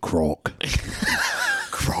fucking crock.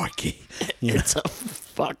 Crikey. It's a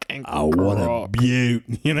fucking crock. Oh, what a beaut.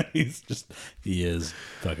 He is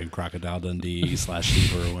fucking Crocodile Dundee /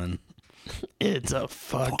 Steve Irwin. It's a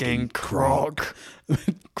fucking crock.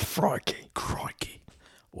 Crikey.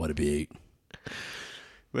 What a beaut.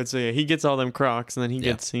 But so, he gets all them crocs, and then he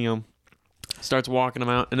gets, starts walking them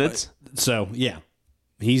out, and it's... So, yeah.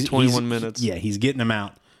 He's 21 minutes. Yeah, he's getting them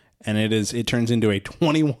out. And it turns into a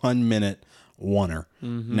 21-minute oneer.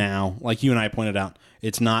 Mm-hmm. Now, like you and I pointed out,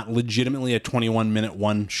 it's not legitimately a 21-minute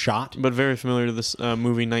one shot. But very familiar to this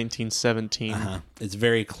movie 1917. Uh-huh. It's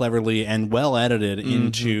very cleverly and well edited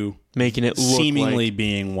into making it look seemingly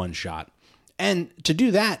being one shot. And to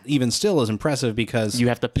do that even still is impressive because you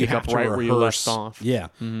have to pick up right where you left off. Yeah.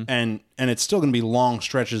 Mm-hmm. And it's still going to be long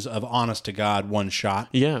stretches of honest to God one shot.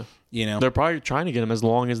 Yeah. They're probably trying to get them as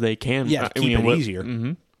long as they can. Yeah, keep it easier.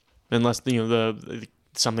 Mm-hmm. Unless the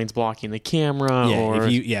something's blocking the camera.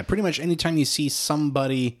 Yeah, pretty much anytime you see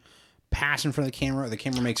somebody pass in front of the camera, or the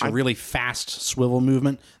camera makes a really fast swivel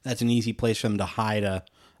movement, that's an easy place for them to hide a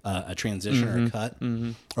transition or a cut,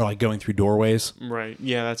 or like going through doorways. Right.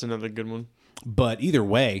 Yeah, that's another good one. But either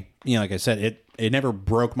way, like I said, it never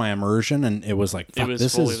broke my immersion, and it was like, fuck, it was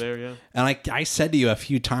this fully is there. Yeah. And I said to you a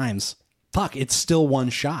few times, fuck, it's still one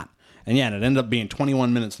shot, and yeah, and it ended up being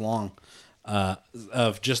 21 minutes long.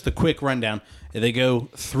 Of just the quick rundown. They go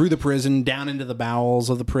through the prison, down into the bowels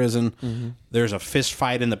of the prison. Mm-hmm. There's a fist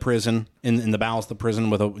fight in the prison, in the bowels of the prison,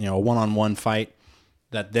 with a one-on-one fight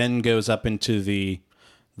that then goes up into the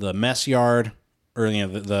mess yard, or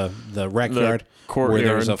the rec yard, where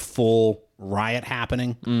there's a full riot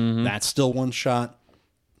happening. Mm-hmm. That's still one shot.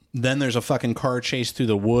 Then there's a fucking car chase through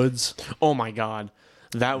the woods. Oh my God,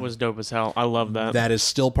 that was dope as hell. I love that. That is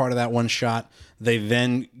still part of that one shot. They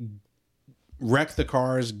then wreck the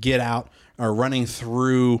cars, get out, are running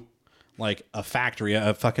through like a factory,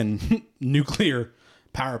 a fucking nuclear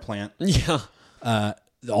power plant. Yeah.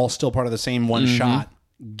 All still part of the same one shot.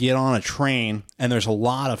 Get on a train, and there's a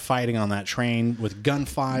lot of fighting on that train with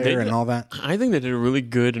gunfire and all that. I think they did a really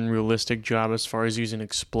good and realistic job as far as using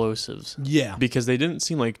explosives. Yeah. Because they didn't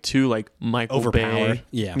seem like too like Michael Overpowered. Bay.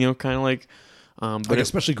 Yeah. You know, kind of like... but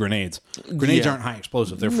especially grenades. Grenades aren't high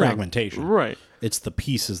explosive. They're fragmentation. Right. It's the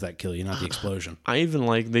pieces that kill you, not the explosion. I even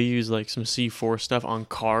like they use like some C4 stuff on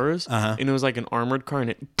cars, and it was like an armored car, and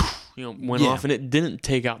it went off, and it didn't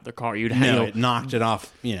take out the car. It knocked it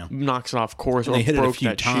off. Knocks it off course, and or they hit broke it a few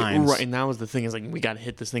that times. Right, and that was the thing is like we got to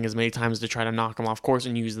hit this thing as many times to try to knock them off course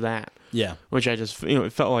and use that. Yeah, which I just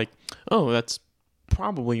it felt like that's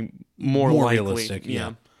probably more likely, realistic.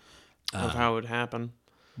 Yeah, of how it would happen.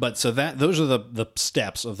 But so those are the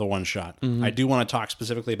steps of the one shot. I do want to talk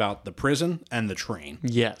specifically about the prison and the train.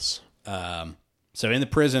 Yes. So in the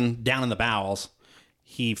prison, down in the bowels,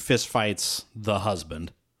 he fist fights the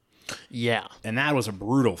husband. Yeah. And that was a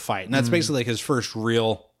brutal fight. And that's basically like his first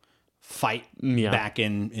real fight back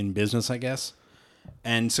in business, I guess.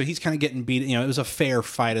 And so he's kind of getting beat. It was a fair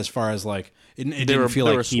fight as far as like, it didn't feel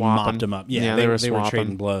like he mopped him up. Yeah, they were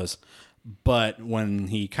trading blows. But when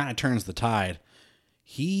he kind of turns the tide,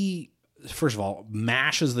 he, first of all,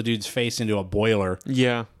 mashes the dude's face into a boiler.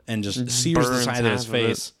 Yeah. And just sears the side of his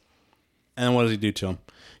face. And then what does he do to him?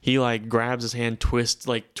 He like grabs his hand, twists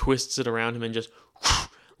it around him, and just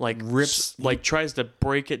like rips, like tries to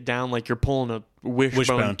break it down like you're pulling a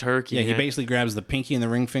wishbone turkey. Yeah, he basically grabs the pinky and the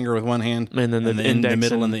ring finger with one hand, and then the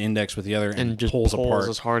middle and the index with the other, and just pulls apart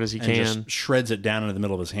as hard as he can, just shreds it down into the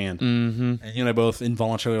middle of his hand. Mm-hmm. And both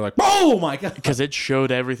involuntarily like, "Oh my god!" Because it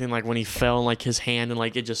showed everything, like when he fell, like his hand, and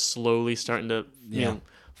like it just slowly starting to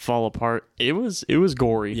fall apart. It was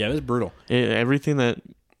gory. Yeah, it was brutal. Everything that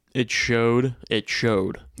it showed.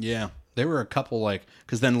 Yeah, there were a couple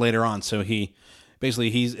because then later on, so it's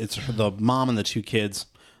the mom and the two kids.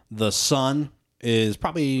 The son is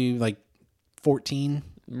probably like 14,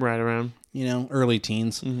 right around, early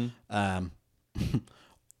teens. Mm-hmm.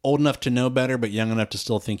 Old enough to know better, but young enough to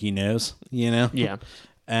still think he knows. Yeah.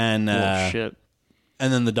 And shit.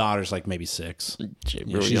 And then the daughter's like maybe 6.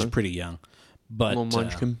 She's young. Pretty young, but little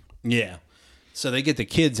munchkin. Yeah. So they get the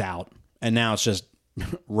kids out, and now it's just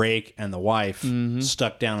Rake and the wife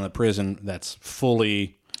stuck down in the prison. That's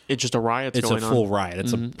fully. It's just a riot. It's going a full riot.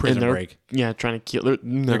 It's a prison break. Yeah, trying to kill.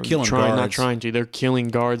 They're killing guards. Not trying to. They're killing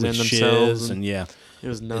guards and themselves. And yeah, it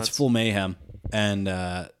was nuts. It's full mayhem. And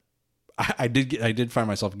I did find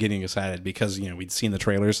myself getting excited because we'd seen the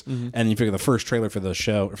trailers, and you figure the first trailer for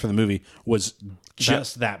the movie was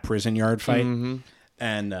just that prison yard fight. Mm-hmm.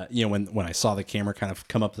 And when I saw the camera kind of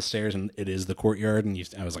come up the stairs and it is the courtyard, and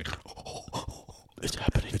I was like, it's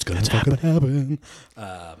happening. It's gonna happen.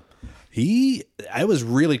 It was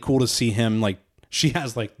really cool to see him, like, she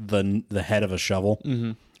has like the head of a shovel,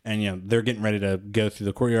 and they're getting ready to go through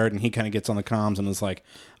the courtyard, and he kind of gets on the comms and is like,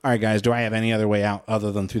 all right guys, do I have any other way out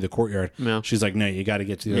other than through the courtyard? Yeah. She's like, no, you got to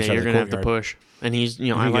get to the other side of the courtyard. You're gonna have to push. And he's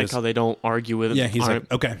I like how they don't argue with it. Yeah, he's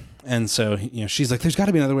like, okay. And so she's like, there's got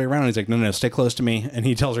to be another way around. And he's like, no, stay close to me. And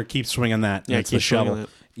he tells her, keep swinging that. Yeah, it's the shovel.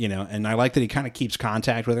 And I like that he kind of keeps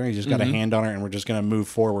contact with her. He's just got a hand on her, and we're just going to move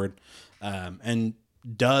forward. And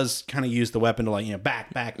does kind of use the weapon to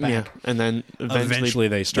back. Yeah, and then eventually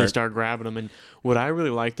they start grabbing him. And what I really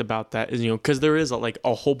liked about that is because there is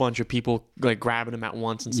a whole bunch of people like grabbing him at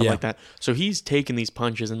once and stuff like that. So he's taking these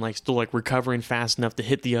punches and still recovering fast enough to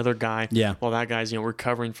hit the other guy. Yeah, while that guy's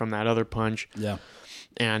recovering from that other punch. Yeah,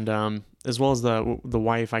 and as well as the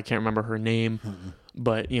wife, I can't remember her name.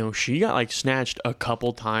 But she got snatched a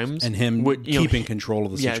couple times, and him keeping control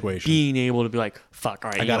of the situation, being able to be like, "Fuck,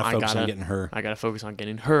 all right, I gotta focus on getting her. I gotta focus on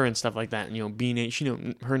getting her and stuff like that." And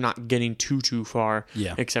being her not getting too far,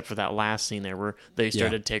 except for that last scene there where they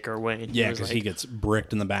started to take her away. And because he gets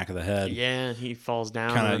bricked in the back of the head. Yeah, and he falls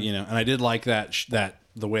down. Kind of, and I did like that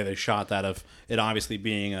the way they shot that of it obviously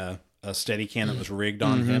being a Steadicam that was rigged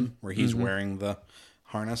on him, where he's wearing the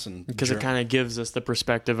harness, and because it kind of gives us the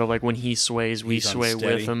perspective of when he sways, we sway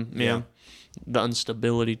with him. Yeah, the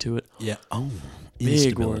instability to it. Yeah. Oh,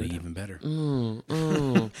 instability, even better.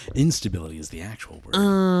 Instability is the actual word.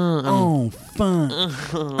 Fun.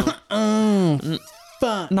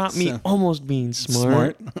 Fun. Not me. Almost being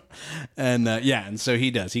smart. And and so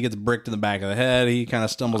he does. He gets bricked in the back of the head. He kind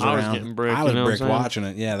of stumbles around. I was bricked watching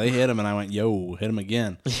it. Yeah, they hit him, and I went, "Yo, hit him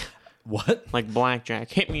again." What? Like blackjack.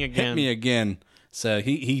 Hit me again. Hit me again. So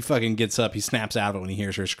he fucking gets up. He snaps out of it when he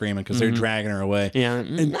hears her screaming because they're dragging her away. Yeah.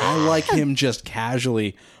 And I like him just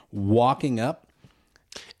casually walking up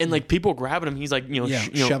And like people grabbing him, he's like,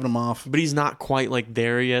 shoving him off, but he's not quite like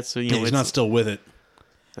there yet. So he's not still with it.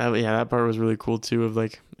 That part was really cool too. Of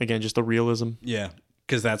like, again, just the realism. Yeah.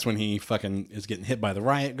 Because that's when he fucking is getting hit by the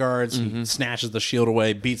riot guards. He snatches the shield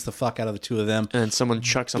away, beats the fuck out of the two of them. And someone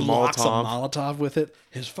chucks a Molotov with it.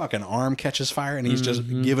 His fucking arm catches fire, and he's just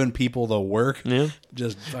giving people the work. Yeah.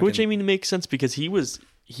 Just fucking... Which, I mean, makes sense because he was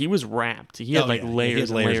wrapped. He had layers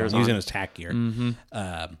and layers on. He was in his tack gear.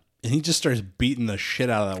 And he just starts beating the shit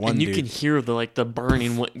out of that one dude. And you can hear the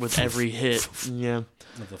burning with every hit. Yeah.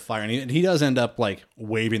 With the fire. And he does end up like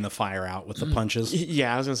waving the fire out with the punches.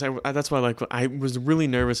 Yeah, I was going to say, that's why I was really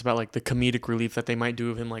nervous about like the comedic relief that they might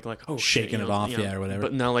do of him like oh shaking shit, it off, or whatever.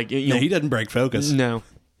 But no, like he doesn't break focus. No.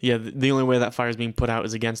 Yeah, the only way that fire is being put out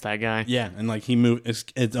is against that guy. Yeah, and like he moved.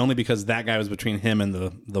 It's only because that guy was between him and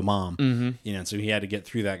the mom. So he had to get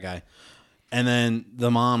through that guy. And then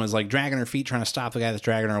the mom is like dragging her feet, trying to stop the guy that's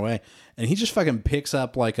dragging her away. And he just fucking picks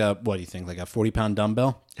up like what do you think, like a 40-pound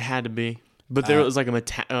dumbbell? It had to be. But there was like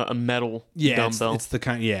a metal dumbbell. It's the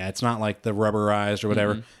kind. Yeah, it's not like the rubberized or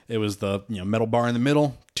whatever. It was the metal bar in the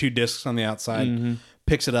middle, 2 discs on the outside.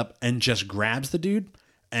 Picks it up and just grabs the dude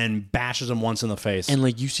and bashes him once in the face. And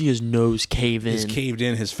like you see his nose cave in. He's caved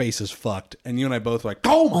in. His face is fucked. And you and I both were like,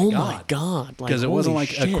 oh my god, because it wasn't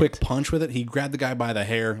like a quick punch with it. He grabbed the guy by the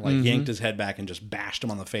hair, like yanked his head back, and just bashed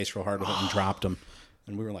him on the face real hard with it and dropped him.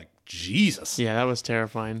 And we were like, Jesus. Yeah, that was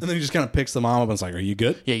terrifying. And then he just kind of picks the mom up and is like, are you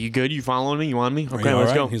good? Yeah, you good? You following me? You on me? Okay,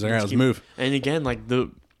 let's go. He's like, all right, let's move. And again, like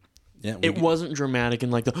it wasn't dramatic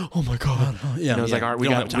and like oh my god. Yeah, it was like, all right, we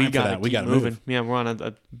got to move. Yeah, we're on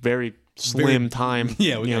a very slim time.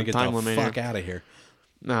 Yeah, we gotta get time the limit fuck out of here.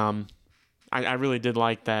 I really did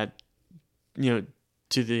like that. To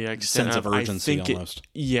the extent sense of urgency, almost.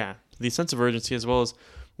 The sense of urgency, as well as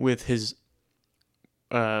with his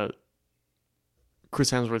Chris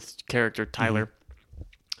Hemsworth's character Tyler,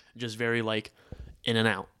 just very like in and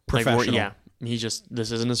out, professional. He's just,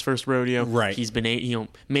 this isn't his first rodeo. Right. He's been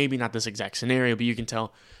maybe not this exact scenario, but you can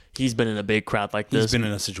tell he's been in a big crowd like this. He's been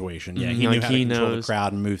in a situation. Yeah, he knew how to control the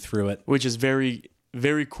crowd and move through it, which is very,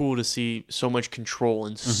 very cool to see so much control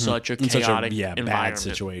in such a chaotic environment. Bad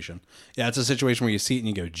situation. Yeah, it's a situation where you see it and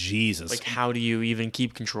you go, Jesus. Like, how do you even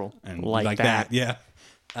keep control and like that? Yeah.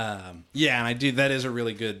 And I do. That is a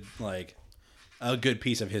really good a good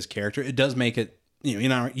piece of his character. It does make it, you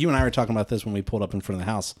and I were talking about this when we pulled up in front of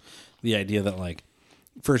the house. The idea that, like,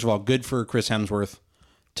 first of all, good for Chris Hemsworth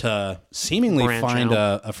to seemingly find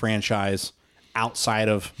a franchise outside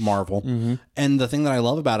of Marvel. And the thing that I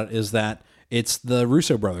love about it is that it's the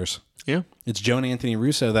Russo brothers. Yeah. It's Joe and Anthony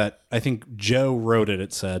Russo that I think Joe wrote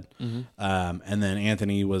it said. And then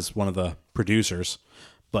Anthony was one of the producers.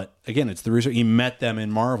 But again, it's the Russo. He met them in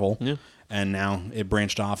Marvel. Yeah. And now it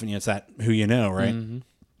branched off, and it's that who you know, right?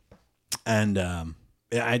 And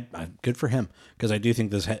I good for him, because I do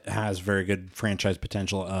think this has very good franchise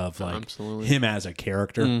potential of like him as a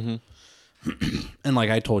character. And like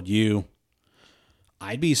I told you,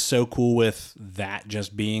 I'd be so cool with that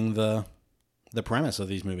just being the premise of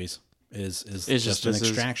these movies is just an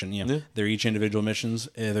extraction. They're each individual missions.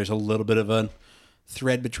 There's a little bit of a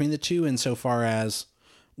thread between the two insofar as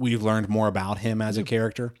we've learned more about him as a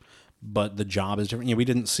character. But the job is different. We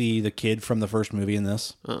didn't see the kid from the first movie in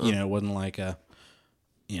this. It wasn't like a,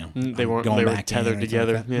 they weren't going back tethered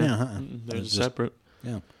together. Like they're separate.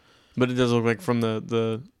 Yeah, but it does look like from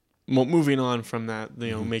the moving on from that,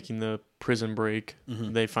 making the prison break,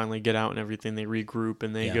 they finally get out and everything. They regroup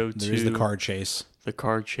and they go to the car chase. The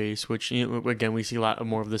car chase, which again we see a lot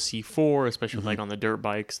more of the C4, especially like on the dirt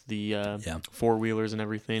bikes, the 4-wheelers and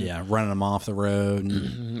everything. Yeah, running them off the road,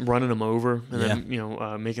 and running them over, and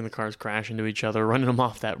then making the cars crash into each other, running them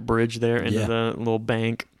off that bridge there into the little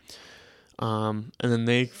bank. And then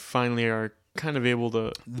they finally are kind of able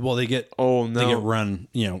to. Well, they get they get run,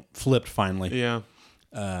 flipped finally. Yeah.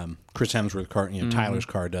 Chris Hemsworth car, Tyler's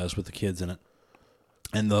car does with the kids in it,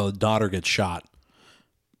 and the daughter gets shot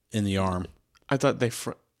in the arm. I thought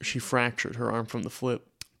she fractured her arm from the flip.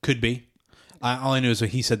 Could be. All I knew is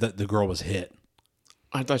that he said that the girl was hit.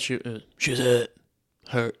 I thought she was hit.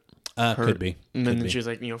 Hurt. Could be. And then she was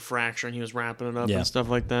like, fracturing. He was wrapping it up and stuff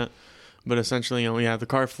like that. But essentially, the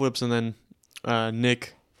car flips, and then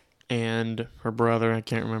Nick and her brother, I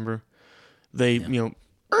can't remember, they,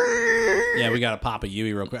 Yeah, we got to pop a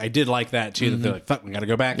Yui real quick. I did like that, too, that they're like, fuck, we got to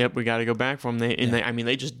go back. Yep, we got to go back from them.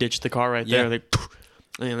 They just ditched the car right there.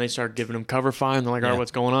 And they start giving them cover fire, and they're like, all right,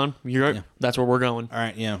 what's going on? You're right. That's where we're going. All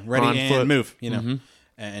right, ready on and foot. Move,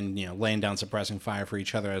 And, laying down suppressing fire for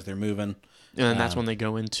each other as they're moving. And that's when they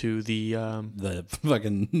go into the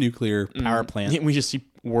fucking nuclear power plant. We just see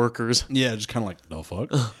workers. Yeah, just kind of like, the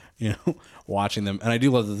fuck? watching them. And I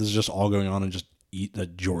do love that this is just all going on in just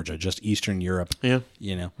Georgia, just Eastern Europe. Yeah.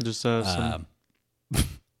 Just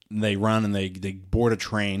they run and they board a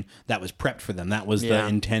train that was prepped for them. That was the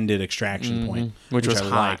intended extraction point, which was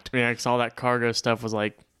hot. Liked. Yeah, because all that cargo stuff was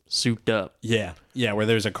like souped up. Yeah, where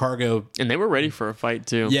there's a cargo... And they were ready for a fight,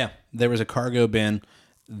 too. Yeah, there was a cargo bin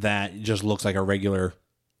that just looks like a regular,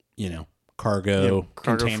 cargo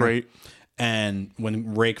container. Freight. And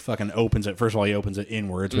when Rake fucking opens it, first of all, he opens it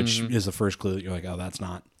inwards, which is the first clue that you're like, oh, that's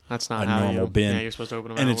not a normal bin. Yeah, you're supposed to open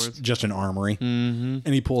them and outwards. It's just an armory. Mm-hmm.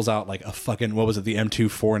 And he pulls out like a fucking, what was it, the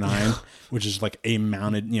M249, which is like a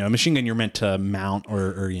mounted, a machine gun you're meant to mount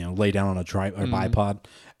or lay down on a bipod.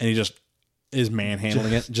 And he just is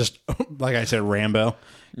manhandling it. Just, like I said, Rambo.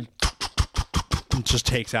 Just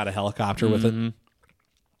takes out a helicopter with it.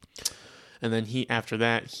 And then after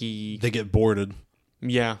that, they get boarded.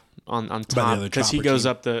 Yeah, on top, because he goes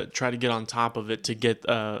up to try to get on top of it to get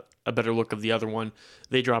a better look of the other one.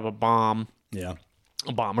 They drop a bomb, a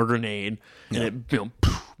bomb or grenade, and it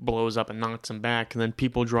blows up and knocks him back. And then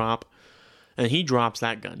people drop, and he drops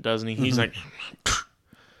that gun, doesn't he? He's like,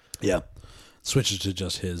 switches to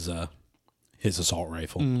just his assault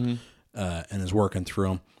rifle, and is working through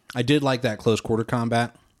them. I did like that close quarter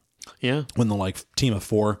combat. Yeah, when the team of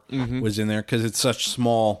 4 was in there, because it's such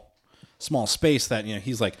small space that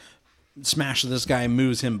he's like smashes this guy,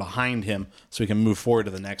 moves him behind him so he can move forward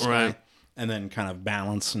to the next guy, and then kind of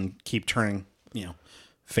balance and keep turning,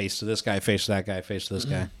 face to this guy, face to that guy, face to this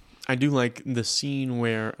guy. I do like the scene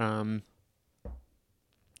where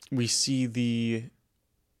we see the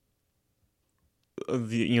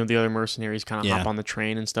other mercenaries kind of hop on the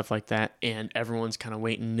train and stuff like that, and everyone's kind of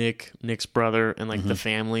waiting. Nick's brother and the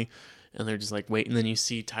family, and they're just like waiting. And then you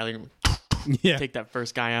see Tyler take that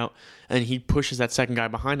first guy out, and he pushes that second guy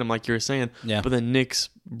behind him, like you were saying. Yeah. But then Nick's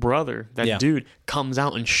brother, that dude, comes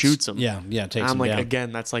out and shoots him. Yeah. Takes him I'm like, down.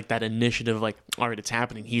 Again, that's like that initiative. Like, all right, it's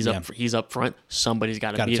happening. He's up front. Somebody's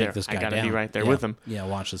got to be there. I got to be right there with him. Yeah.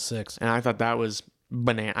 Watch the 6. And I thought that was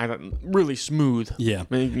banana. I thought really smooth. Yeah.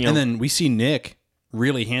 And then we see Nick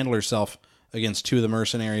really handle herself against 2 of the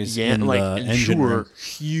mercenaries in the engine room.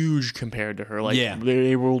 Huge compared to her. They're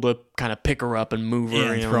able to kind of pick her up and move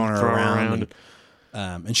her, and throw her around.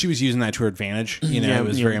 And she was using that to her advantage. It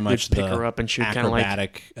was very much pick her up and shoot,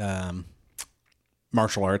 acrobatic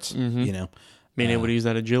martial arts. Being able to use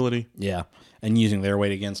that agility. Yeah, and using their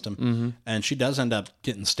weight against them. And she does end up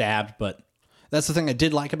getting stabbed, but that's the thing I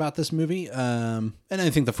did like about this movie. And I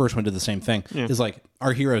think the first one did the same thing. Yeah. Is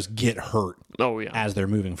our heroes get hurt. As they're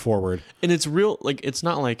moving forward. And it's real, it's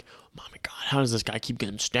not like, oh my God, how does this guy keep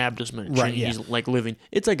getting stabbed this much? Right. He's living.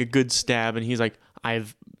 It's like a good stab, and he's like,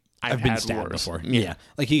 I've been stabbed before. Yeah.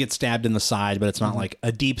 He gets stabbed in the side, but it's not like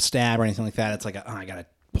a deep stab or anything like that. It's like, I gotta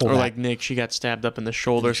pull Or that. like Nick, she got stabbed up in the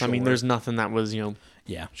shoulder. I mean, there's nothing that was,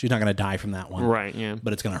 Yeah, she's not gonna die from that one. Right, yeah.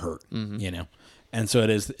 But it's gonna hurt, And so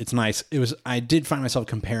it's nice. I did find myself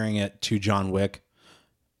comparing it to John Wick.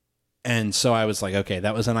 And so I was like, okay,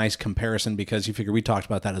 that was a nice comparison, because you figure we talked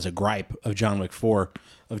about that as a gripe of John Wick 4,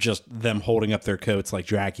 of just them holding up their coats like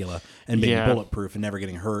Dracula and being bulletproof and never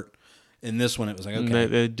getting hurt. In this one, it was like, okay,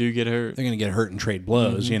 they do get hurt. They're going to get hurt and trade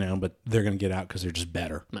blows, but they're going to get out because they're just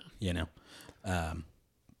better, And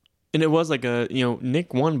it was like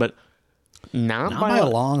Nick won, but not by a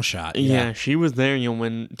long shot. Yeah, she was there.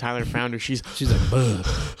 When Tyler found her, she's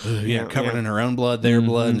like, covered in her own blood, their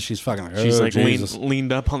blood, and she's fucking like, she's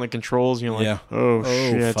leaned up on the controls. Oh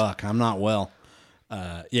shit, fuck, I'm not well.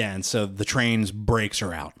 And so the trains breaks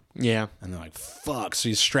her out. Yeah, and they're like, fuck. So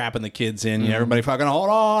he's strapping the kids in. Everybody fucking hold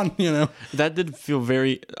on. That did feel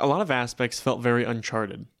a lot of aspects felt very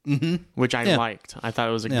Uncharted, which I liked. I thought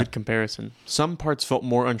it was a good comparison. Some parts felt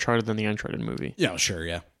more Uncharted than the Uncharted movie. Yeah, sure,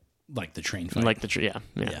 yeah. Like the train fight. Yeah.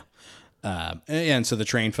 And so the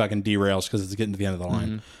train fucking derails because it's getting to the end of the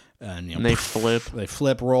line. And they flip. They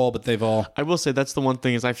flip, roll, but they've all... I will say that's the one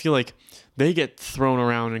thing is I feel like they get thrown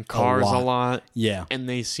around in cars a lot. Yeah. And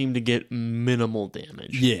they seem to get minimal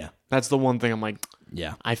damage. Yeah. That's the one thing I'm like,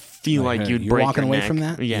 yeah. I feel like you'd break walking your away neck. From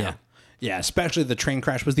that? Yeah. Yeah, especially the train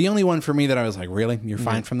crash was the only one for me that I was like, really? You're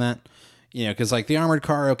fine from that? Because the armored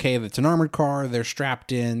car, okay, it's an armored car. They're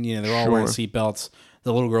strapped in. They're all wearing seatbelts.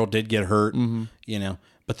 The little girl did get hurt,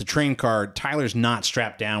 But the train car, Tyler's not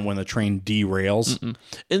strapped down when the train derails.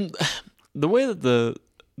 And the way that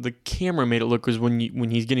the camera made it look was when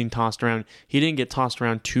he's getting tossed around, he didn't get tossed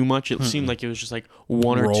around too much. It seemed like it was just like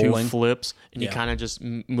one or two flips, and he kind of just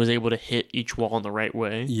was able to hit each wall in the right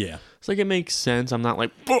way. Yeah. It's like it makes sense. I'm not like,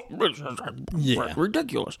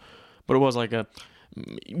 ridiculous. But it was like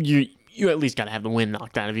you at least got to have the wind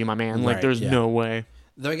knocked out of you, my man. There's no way.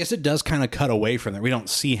 Though I guess it does kind of cut away from that. We don't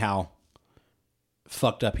see how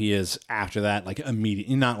fucked up he is after that, like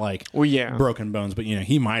immediately. Not like broken bones, but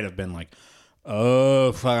he might have been like,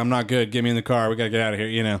 oh fuck, I'm not good. Get me in the car. We gotta get out of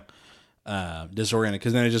here. Disoriented.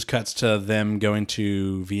 Because then it just cuts to them going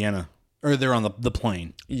to Vienna, or they're on the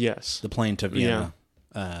plane. Yes, the plane to Vienna,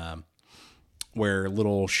 where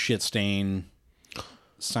little shit stain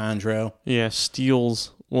Sandro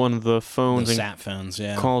steals one of the phones, the sat phones,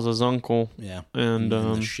 calls his uncle, and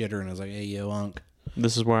the shitter, and I was like, hey yo, unc,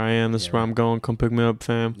 this is where I am, this is where I'm going, come pick me up,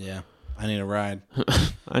 fam. I need a ride.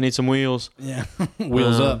 I need some wheels.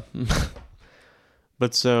 Wheels up.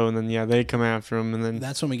 But and then they come after him, and then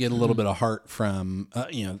that's when we get a little bit of heart from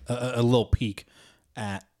a little peek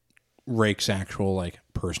at Rake's actual like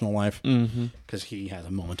personal life, because he has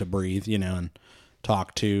a moment to breathe, and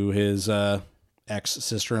talk to his ex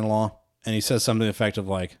sister-in-law, and he says something effective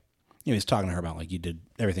like, he's talking to her about like, you did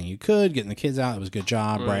everything you could getting the kids out, it was a good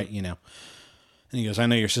job, right? And he goes, I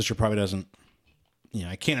know your sister probably doesn't,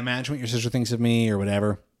 I can't imagine what your sister thinks of me or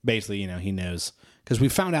whatever. Basically, he knows, because we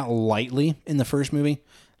found out lightly in the first movie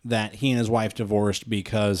that he and his wife divorced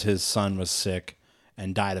because his son was sick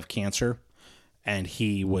and died of cancer, and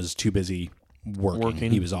he was too busy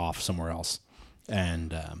working. He was off somewhere else,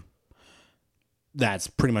 and that's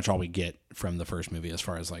pretty much all we get from the first movie as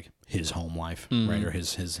far as like his home life, right, or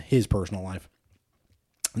his personal life.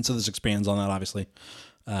 And so this expands on that, obviously.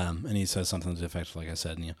 And he says something to the effect, like I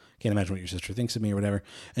said, can't imagine what your sister thinks of me or whatever.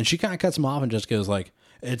 And she kind of cuts him off and just goes like,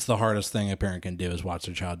 it's the hardest thing a parent can do is watch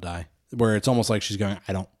their child die. Where it's almost like she's going,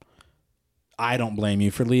 I don't blame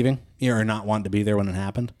you for leaving or not wanting to be there when it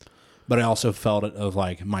happened. But I also felt it of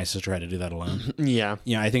like, my sister had to do that alone.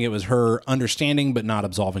 I think it was her understanding, but not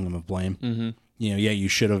absolving him of blame. You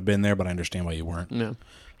should have been there, but I understand why you weren't.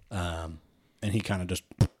 And he kind of just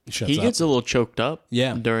shuts up. He gets a little choked up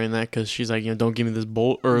during that, because she's like, don't give me this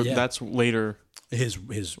bolt. Or that's later.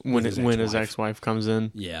 When his ex-wife comes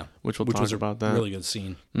in. Which we'll talk about that. Really good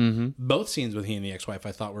scene. Both scenes with he and the ex-wife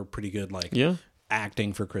I thought were pretty good, like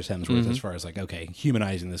acting for Chris Hemsworth as far as like, okay,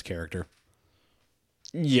 humanizing this character.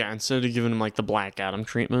 Instead of giving him like the Black Adam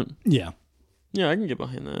treatment. I can get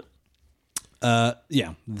behind that.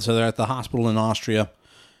 So they're at the hospital in Austria,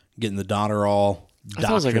 getting the daughter all doctored. I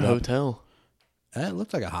thought it was like a hotel. It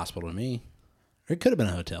looked like a hospital to me. Or it could have been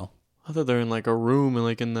a hotel. I thought they're in like a room and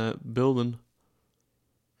like in that building.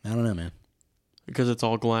 I don't know, man. Because it's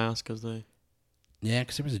all glass. Because there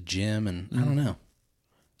was a gym and I don't know.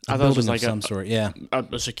 I thought it was like some sort.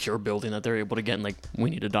 A secure building that they're able to get. And like, we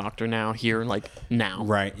need a doctor now here, like now.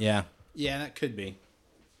 Right. Yeah. Yeah, that could be.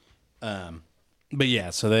 But yeah,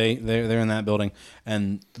 so they're in that building,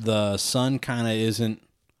 and the son kind of isn't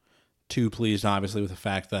too pleased, obviously, with the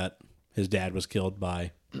fact that his dad was killed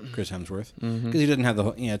by Chris Hemsworth, because he doesn't have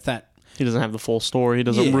the it's that he doesn't have the full story. He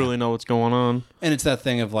doesn't really know what's going on, and it's that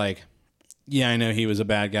thing of like, I know he was a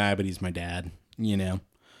bad guy, but he's my dad, And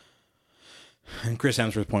Chris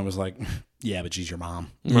Hemsworth's point was like, yeah, but she's your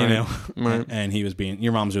mom, right. And he was being,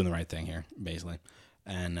 your mom's doing the right thing here, basically,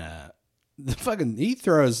 and he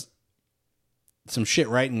throws some shit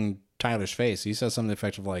right in Tyler's face. He says something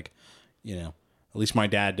effective like, at least my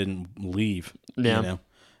dad didn't leave. And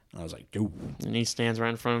I was like, ooh. And he stands right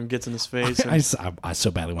in front of him, gets in his face. I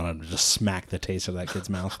so badly wanted to just smack the taste of that kid's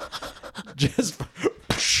mouth. Just.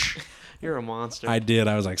 You're a monster. I did.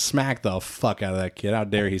 I was like, smack the fuck out of that kid. How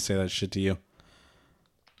dare he say that shit to you?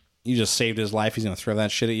 You just saved his life. He's going to throw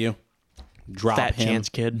that shit at you. Drop Fat him. Chance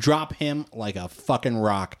kid. Drop him like a fucking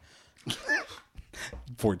rock.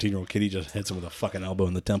 14-year-old kid, he just hits him with a fucking elbow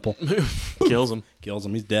in the temple. Kills him.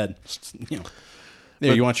 He's dead.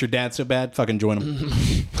 You want your dad so bad? Fucking join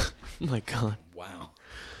him. Oh my God. Wow.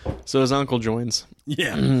 So his uncle joins.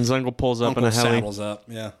 Yeah. His uncle pulls up in a heli. Saddles up,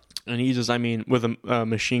 yeah. And he just, with a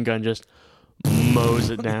machine gun, just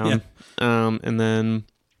mows it down. And then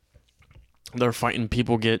they're fighting.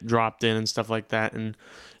 People get dropped in and stuff like that. And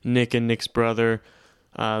Nick and Nick's brother,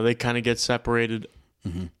 they kind of get separated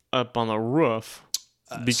up on the roof.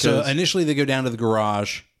 Because so initially they go down to the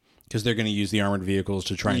garage because they're going to use the armored vehicles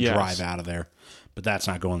to try and drive out of there. But that's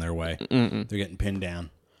not going their way. They're getting pinned down.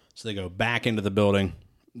 So they go back into the building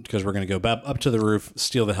because we're going to go up to the roof,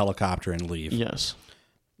 steal the helicopter, and leave. Yes.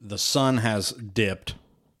 The son has dipped.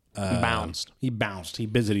 Bounced. He bounced. He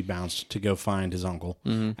bounced to go find his uncle.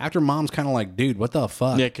 After mom's kind of like, dude, what the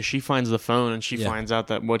fuck? Yeah, because she finds the phone and she finds out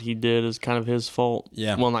that what he did is kind of his fault.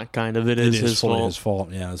 Yeah. Well, not kind of. It is his fault. His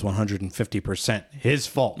fault. Yeah, it's 150% his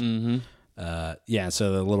fault. So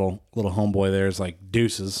the little homeboy there is like,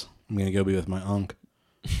 deuces. I'm going to go be with my unc.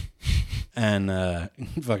 And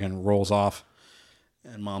fucking rolls off.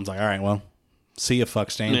 And mom's like, all right, well, see ya,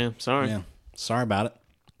 fuck stain. Yeah, sorry. Yeah, sorry about it.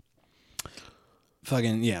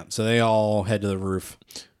 fucking yeah. So they all head to the roof.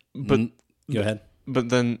 But go ahead. But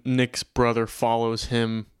then Nick's brother follows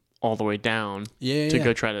him all the way down to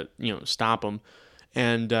go try to stop him.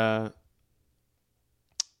 And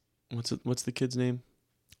what's the kid's name?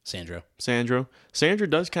 Sandro. Sandro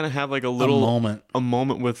does kind of have like a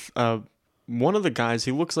moment with one of the guys.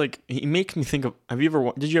 He looks like, he makes me think of,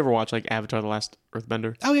 did you ever watch like Avatar: The Last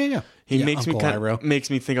Earthbender? Oh yeah. He makes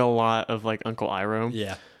me think a lot of like Uncle Iroh.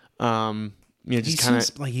 Yeah. Just kind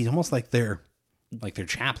of like he's almost like their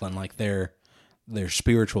chaplain, like their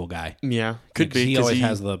spiritual guy. Yeah, could be. He always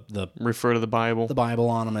has the refer to the Bible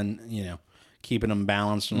on him, and keeping him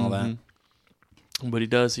balanced and all that. But he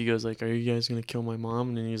does. He goes like, "Are you guys gonna kill my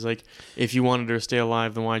mom?" And he's like, "If you wanted her to stay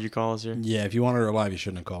alive, then why'd you call us here?" Yeah, if you wanted her alive, you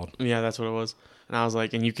shouldn't have called. Yeah, that's what it was. And I was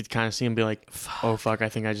like, and you could kind of see him be like, "Oh fuck, I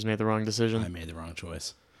think I just made the wrong decision. I made the wrong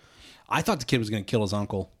choice." I thought the kid was gonna kill his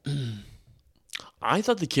uncle. I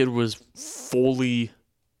thought the kid was fully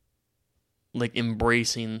like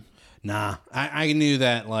embracing. Nah, I knew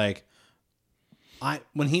that. Like,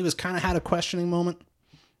 when he was kind of had a questioning moment,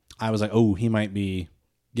 I was like, oh, he might be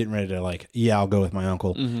getting ready to like, yeah, I'll go with my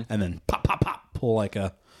uncle, and then pop, pull like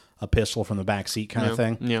a pistol from the back seat kind of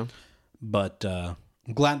thing. Yeah. But I'm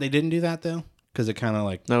glad they didn't do that though, because it kind of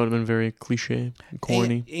like that would have been very cliche, and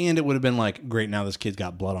corny, and it would have been like, great, now this kid's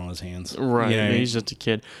got blood on his hands. Right. Yeah, he's just a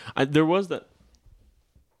kid. There was that.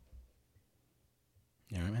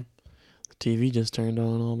 You know what I mean? The TV just turned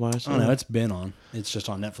on all by itself. Oh no, it's been on. It's just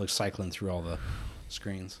on Netflix, cycling through all the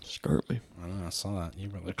screens. Skirt me. I know. I saw that. You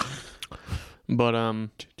were like, but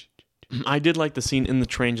I did like the scene in the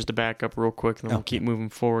train. Just to back up real quick, and then we'll keep moving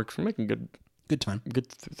forward because we're making good time,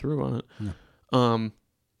 through on it. Yeah.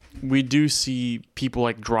 We do see people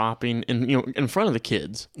like dropping in front of the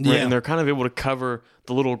kids, right? And they're kind of able to cover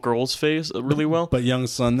the little girl's face really well. But young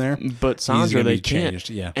son there, but Sandra they can't. Changed.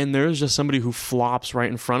 Yeah. And there's just somebody who flops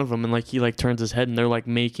right in front of him, and like he like turns his head, and they're like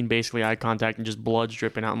making basically eye contact, and just blood's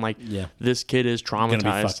dripping out. And like, this kid is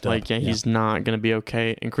traumatized. Like, he's not gonna be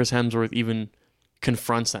okay. And Chris Hemsworth even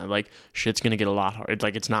confronts that, like, shit's gonna get a lot harder.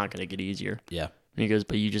 Like, it's not gonna get easier. Yeah. And he goes,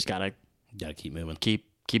 but you just gotta keep moving, keep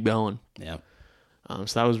going. Yeah.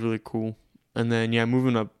 So that was really cool. And then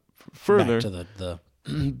moving up further back to the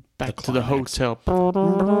back to the hotel.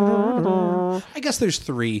 I guess there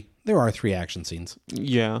are 3 action scenes.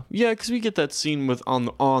 Yeah, because we get that scene with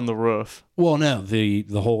on the roof. Well, no, the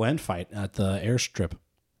whole end fight at the airstrip.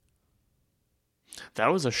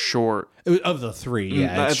 That was a short of the 3.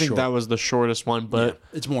 Yeah, I think that was the shortest one, but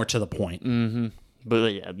it's more to the point. Mm-hmm.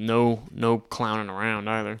 But no clowning around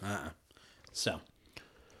either. So.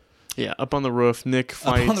 Yeah, up on the roof, Nick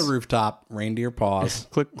fights. Up on the rooftop, reindeer paws.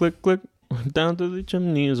 Click, click, click. Down to the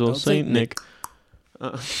chimneys, old Saint Nick.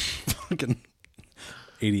 Fucking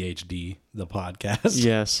ADHD, the podcast.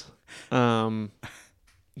 Yes. So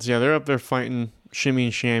they're up there fighting, shimmy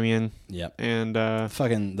and shammying. Yep. And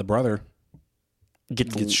fucking the brother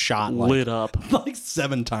gets shot, lit up like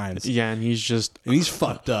 7 times. Yeah, and he's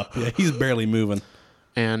fucked up. Yeah, he's barely moving.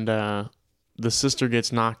 And the sister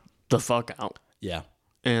gets knocked the fuck out. Yeah.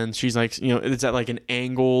 And she's like, it's at like an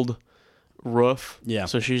angled roof. Yeah.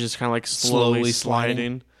 So she's just kind of like slowly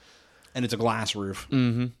sliding. And it's a glass roof.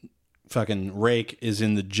 Mm-hmm. Fucking Rake is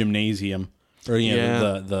in the gymnasium, or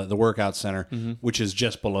the workout center, which is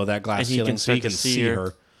just below that glass ceiling, so he can see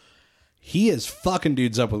her. He is fucking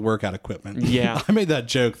dudes up with workout equipment. Yeah. I made that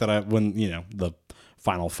joke that when the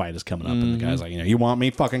final fight is coming up, and the guy's like, you want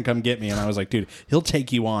me? Fucking come get me. And I was like, dude, he'll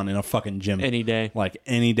take you on in a fucking gym any day, like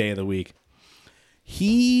any day of the week.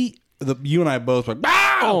 You and I both were like,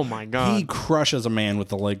 oh my god, he crushes a man with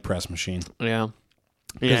the leg press machine. Yeah.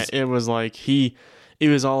 It was like it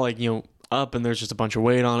was all like, up, and there's just a bunch of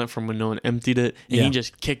weight on it from when no one emptied it, and he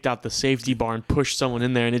just kicked out the safety bar and pushed someone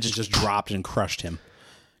in there, and it just dropped and crushed him.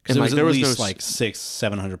 Because it was at least like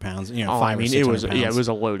 600-700 pounds, 500 or 600 pounds. It was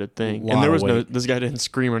a loaded thing, and there was this guy didn't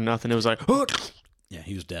scream or nothing. It was like, yeah,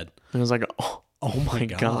 he was dead. And it was like, oh my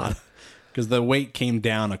god. Because the weight came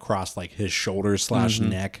down across like his shoulders /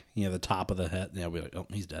 neck, the top of the head. Yeah, we're like, oh,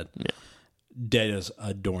 he's dead. Yeah, dead as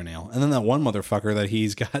a doornail. And then that one motherfucker that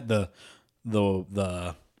he's got the what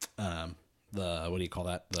do you call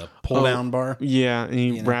that? The pull down bar. Yeah, and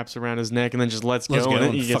he wraps around his neck and then just lets go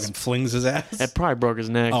and he fucking flings his ass. It probably broke his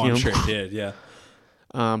neck. Oh, I'm sure it did. Yeah.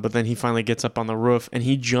 But then he finally gets up on the roof and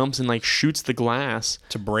he jumps and like shoots the glass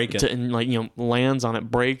to break it, and like lands on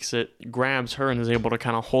it, breaks it, grabs her, and is able to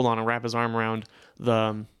kind of hold on and wrap his arm around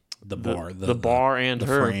the bar and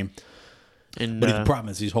her frame. And but the problem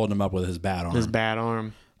is he's holding him up with his bad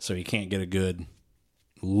arm. So he can't get a good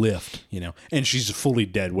lift, and she's fully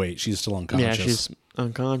dead weight. She's still unconscious. Yeah, she's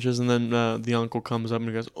unconscious, and then the uncle comes up and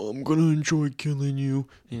he goes, "Oh, I'm gonna enjoy killing you,"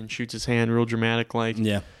 and shoots his hand real dramatic like.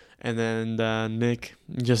 Yeah. And then Nick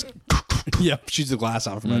just shoots the glass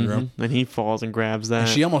out from under him, and he falls and grabs that. And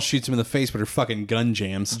she almost shoots him in the face, but her fucking gun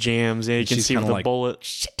jams. Yeah, you can see with the bullet.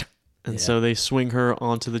 Shit. And so they swing her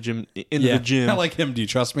onto the gym, the gym. I like him. Do you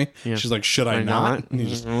trust me? Yeah. She's like, should I not? And he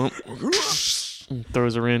just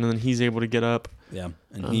throws her in, and then he's able to get up. Yeah,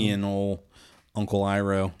 and he and old Uncle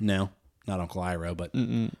Iroh, no, not Uncle Iroh, but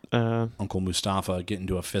Uncle Mustafa get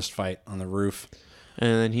into a fist fight on the roof. And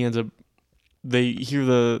then he ends up, they hear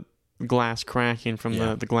the glass cracking from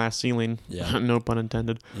the glass ceiling. Yeah. No pun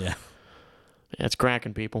intended. Yeah. Yeah, it's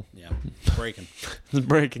cracking, people. Yeah, it's breaking. It's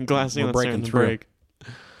breaking. Glass ceiling's starting to break.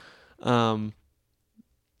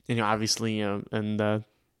 Obviously, and the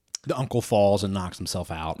uncle falls and knocks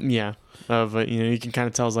himself out. Yeah, you can kind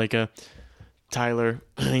of tell it's like a Tyler,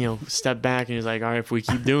 step back and he's like, all right, if we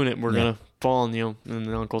keep doing it, we're gonna fall, and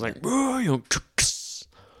the uncle's like,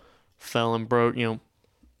 fell and broke,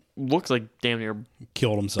 looks like damn near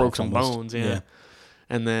killed himself, broke some bones, and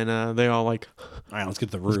then they all like, all right, let's get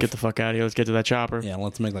the roof, let's get the fuck out of here, let's get to that chopper,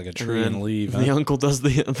 let's make like a tree and leave. The uncle does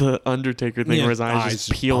the Undertaker thing where his eyes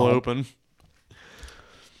just peel open,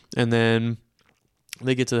 and then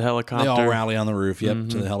they get to the helicopter. They all rally on the roof, to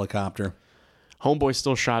the helicopter. Homeboy's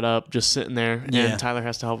still shot up, just sitting there, and Tyler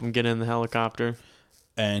has to help him get in the helicopter,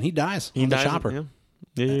 and he dies on the chopper.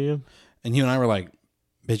 Yeah. And you and I were like,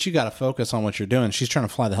 "Bitch, you got to focus on what you're doing." She's trying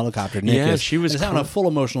to fly the helicopter. Nick she was having a full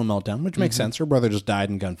emotional meltdown, which makes sense. Her brother just died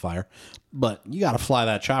in gunfire, but you got to fly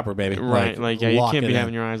that chopper, baby. Right? You can't be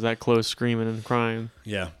having your eyes that close, screaming and crying.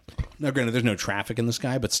 Yeah. Now, granted, there's no traffic in the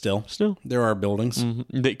sky, but still, there are buildings.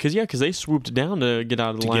 Because they swooped down to get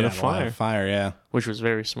out of the line of fire. Yeah, which was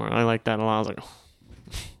very smart. I like that a lot. I was like,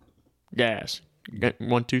 gas.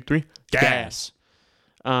 1, 2, 3, gas.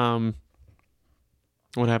 What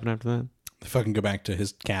happened after that? They fucking go back to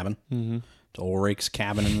his cabin, to old Rake's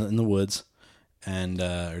cabin in the woods, and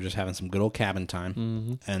are just having some good old cabin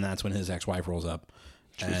time. And that's when his ex-wife rolls up,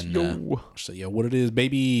 and so what it is,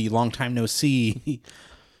 baby, long time no see.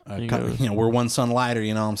 We're one son lighter,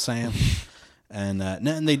 you know what I'm saying? And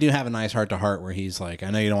they do have a nice heart-to-heart where he's like, I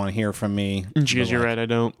know you don't want to hear from me. And she goes, you're right, I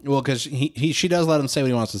don't. Well, because she does let him say what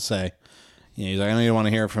he wants to say. He's like, I know you don't want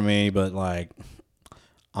to hear from me, but like,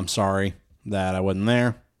 I'm sorry that I wasn't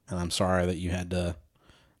there, and I'm sorry that you had to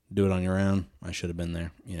do it on your own. I should have been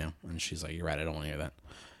there, And she's like, you're right, I don't want to hear that.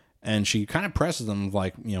 And she kind of presses him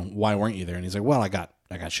like, why weren't you there? And he's like, well, I got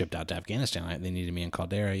shipped out to Afghanistan. They needed me in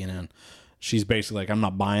Caldera, And she's basically like, I'm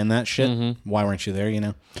not buying that shit. Why weren't you there,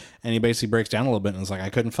 And he basically breaks down a little bit and is like, I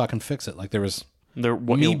couldn't fucking fix it. Like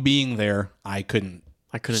me being there, I couldn't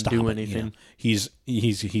do anything. He's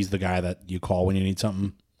the guy that you call when you need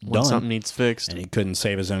something when done. Something needs fixed. And he couldn't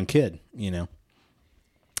save his own kid,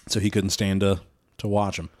 So he couldn't stand to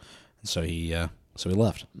watch him. And so he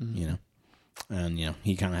left, And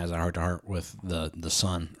he kind of has a heart-to-heart with the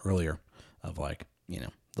son earlier of like,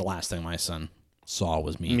 the last thing my son saw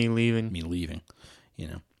was me leaving,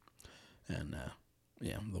 and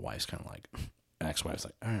the wife's kind of like, ex-wife's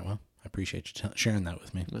like, all right, well, I appreciate you sharing that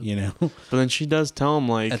with me, But then she does tell him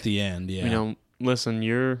like at the end, listen,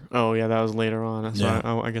 that was later on,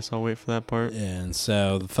 so I guess I'll wait for that part. And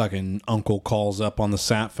so the fucking uncle calls up on the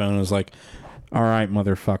sat phone and is like, all right,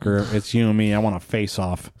 motherfucker, it's you and me, I want to face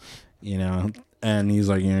off, And he's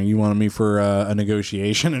like, you wanted me for a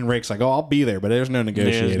negotiation? And Rake's like, oh, I'll be there, but there's no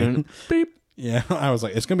negotiating. Beep. Yeah, I was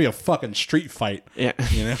like, it's going to be a fucking street fight. Yeah.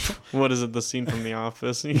 What is it, the scene from The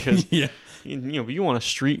Office? Because, you want a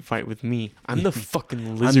street fight with me. I'm the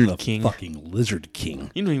fucking Lizard King. Fucking Lizard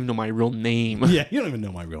King. You don't even know my real name. Yeah, you don't even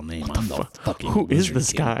know my real name. I'm the fucking Who Lizard is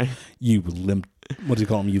this King. guy? You limp, what do you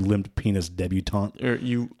call him? You limp penis debutante? Or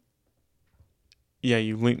you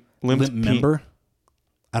limp member?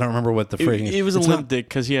 I don't remember what the phrase is. It was a limp dick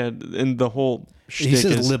because he had, and the whole he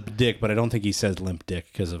says limp dick, but I don't think he says limp dick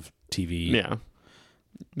because of TV. Yeah.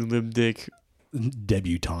 Limp dick.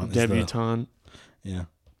 Debutante. Yeah.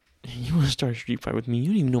 You want to start a street fight with me? You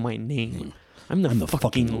don't even know my name. I'm the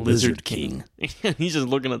fucking Lizard King. He's just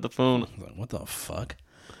looking at the phone. Like, what the fuck?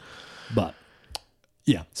 But,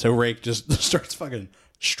 yeah. So Rake just starts fucking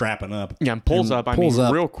strapping up. Yeah, and pulls up.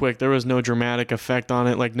 Real quick. There was no dramatic effect on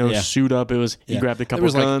it, like no suit up. It was, he grabbed a couple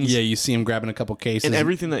guns. You see him grabbing a couple cases. And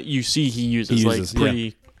everything that you see he uses like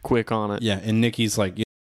pretty quick on it. Yeah, and Nikki's like,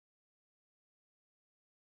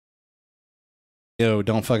 yo,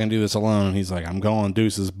 don't fucking do this alone. And he's like, I'm going,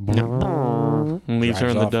 deuces. And leaves her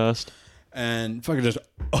in the dust. and fucking just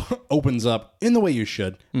opens up in the way you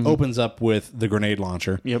should. Opens up with the grenade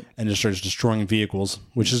launcher. Yep. And just starts destroying vehicles,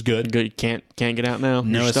 which is good. Good. You can't get out now.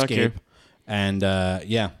 No You're escape. stuck here. And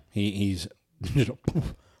he's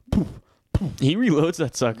he reloads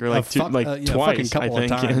that sucker like twice. Fucking couple I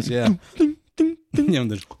think. of times. Yeah.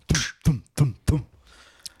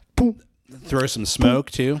 Throw some smoke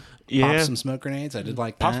too. Yeah. Pop some smoke grenades. I did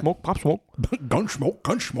like that. Pop smoke. Gun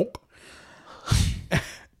smoke.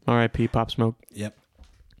 R.I.P. Pop Smoke. Yep.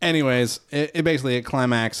 Anyways, it basically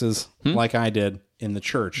climaxes like I did in the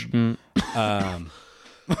church. Yeah,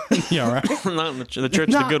 right. Not in the church.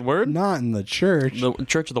 The good word. Not in the church. The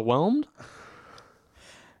church of the whelmed.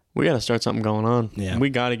 We got to start something going on. Yeah. We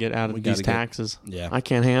got to get out of these taxes. Yeah. I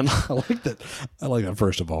can't handle. I like that.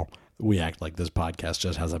 First of all, we act like this podcast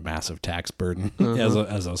just has a massive tax burden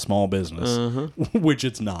as a small business, which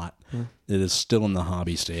it's not. It is still in the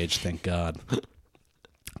hobby stage, thank God.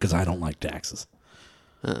 Because I don't like taxes.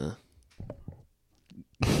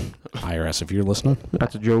 IRS, if you're listening.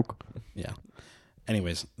 That's a joke. Yeah.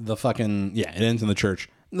 Anyways, it ends in the church.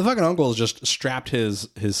 The fucking uncle has just strapped his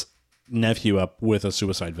nephew up with a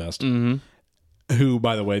suicide vest. Mm-hmm. Who,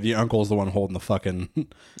 by the way, the uncle is the one holding the fucking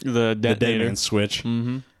the detonator switch.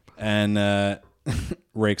 Mm-hmm. And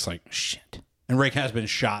Rake's like, shit. And Rake has been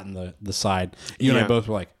shot in the side. You and I both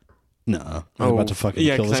were like, no, I'm about to fucking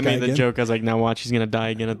kill this guy. I made the joke. I was like, now watch, he's going to die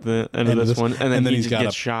again at the end of this one. And then he just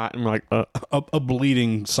gets shot, and we're like, a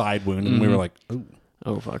bleeding side wound. And we were like,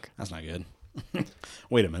 oh, fuck. That's not good.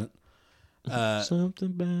 Wait a minute.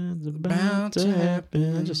 Something bad's about to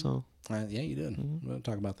happen. I just saw. Yeah, you did. Mm-hmm. We'll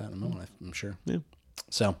talk about that in a moment, I'm sure. Yeah.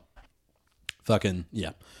 So, fucking,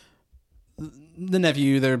 yeah. The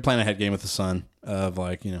nephew, they're playing a head game with the son of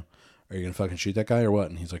like, are you going to fucking shoot that guy or what?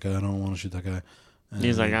 And he's like, I don't want to shoot that guy. And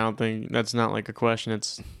he's like, I don't think that's not like a question.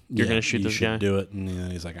 It's you're going to shoot this guy. Do it.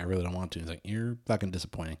 And he's like, I really don't want to. He's like, you're fucking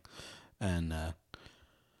disappointing. And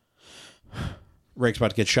Rake's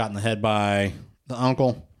about to get shot in the head by the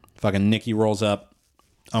uncle. Fucking Nikki rolls up.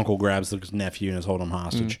 Uncle grabs the nephew and is holding him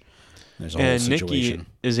hostage. There's a whole situation. Nikki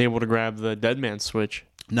is able to grab the dead man's switch.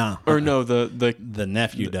 Nah. Or no, the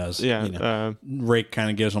nephew does. Yeah. Rake kind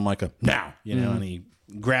of gives him like a now, and he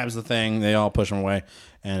grabs the thing. They all push him away,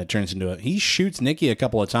 and it turns into he shoots Nikki a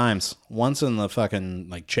couple of times. Once in the fucking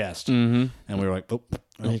like chest, and we were like, oh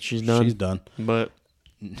she's done. She's done. But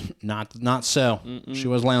not so. She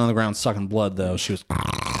was laying on the ground sucking blood though. She was.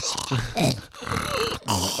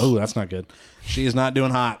 Oh, that's not good. She is not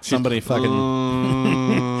doing hot. Somebody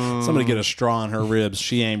fucking somebody get a straw on her ribs.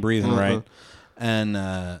 She ain't breathing right. And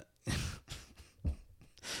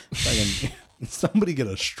fucking somebody get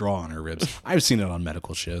a straw on her ribs. I've seen it on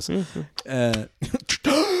medical shows.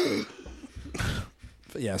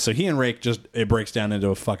 Yeah, so he and Rake it breaks down into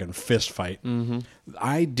a fucking fist fight.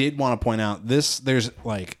 I did want to point out there's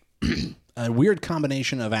like a weird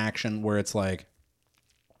combination of action where it's like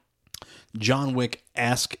John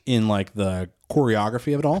Wick-esque in like the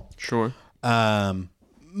choreography of it all. Sure.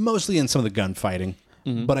 Mostly in some of the gunfighting.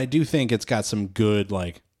 But I do think it's got some good,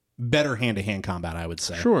 like, better hand-to-hand combat, I would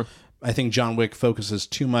say. Sure. I think John Wick focuses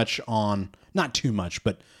too much on, not too much,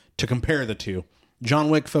 but to compare the two, John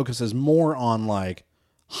Wick focuses more on, like,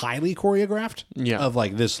 highly choreographed. Yeah. Of,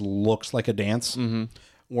 like, this looks like a dance.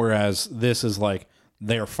 Whereas this is, like,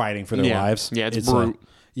 they're fighting for their lives. Yeah, it's brutal.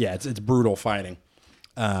 It's brutal fighting.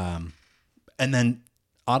 And then,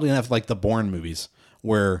 oddly enough, like the Bourne movies,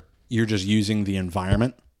 where you're just using the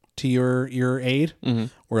environment to your aid,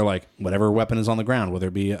 where like whatever weapon is on the ground, whether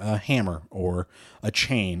it be a hammer or a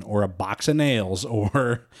chain or a box of nails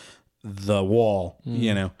or the wall,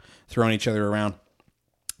 throwing each other around.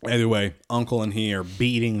 Either way, Uncle and he are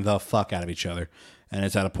beating the fuck out of each other, and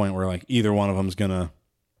it's at a point where like either one of them's gonna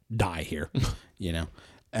die here,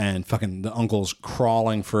 and fucking the Uncle's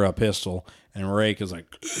crawling for a pistol, and Rake is like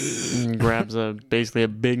grabs basically a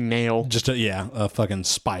big nail, just a fucking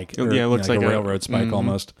spike. It looks like a railroad spike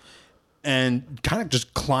almost, and kind of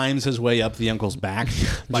just climbs his way up the Uncle's back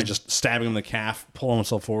by just stabbing him in the calf, pulling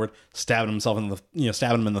himself forward, stabbing himself in the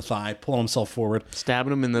stabbing him in the thigh, pulling himself forward,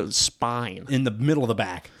 stabbing him in the spine, in the middle of the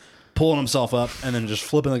back, pulling himself up, and then just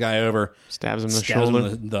flipping the guy over, stabs him in the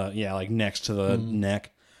shoulder, like next to the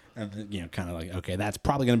neck. And, kind of like, okay, that's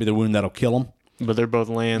probably going to be the wound that'll kill him. But they're both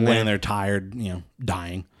laying there tired,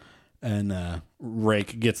 dying. And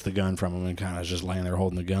Rake gets the gun from him and kind of just laying there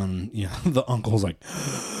holding the gun. The Uncle's like,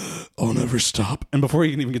 I'll never stop. And before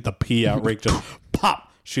he can even get the pee out, Rake just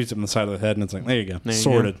pop, shoots him in the side of the head. And it's like, there you go.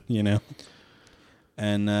 Sorted,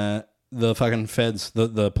 And the fucking feds,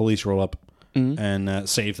 the police roll up and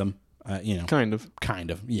save them. Kind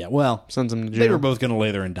of. Yeah. Well, sends them to jail. They were both going to lay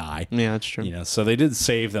there and die. Yeah, that's true. So they did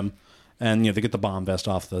save them, And they get the bomb vest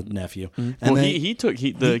off the nephew. Mm-hmm. And well,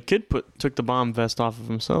 the kid took the bomb vest off of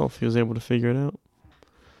himself. He was able to figure it out.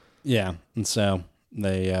 Yeah, and so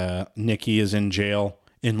Nikki is in jail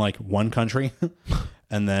in like one country,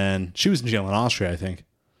 and then she was in jail in Austria, I think.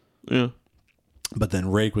 Yeah, but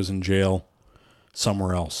then Rake was in jail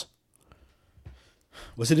somewhere else.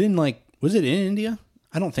 Was it in India?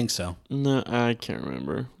 I don't think so. No, I can't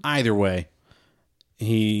remember. Either way,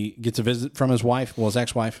 he gets a visit from his wife, his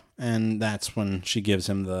ex-wife, and that's when she gives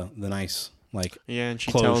him the nice and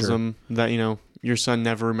she closure. Tells him that your son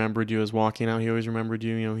never remembered you as walking out. He always remembered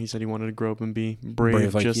you. He said he wanted to grow up and be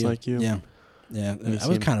brave just like you. Yeah, yeah. I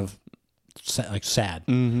was kind of sad.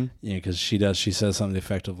 Mm-hmm. Yeah, because she says something to the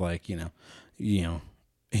effect of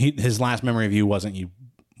his last memory of you wasn't you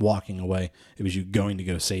walking away; it was you going to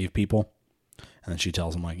go save people. And then she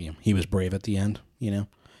tells him he was brave at the end, and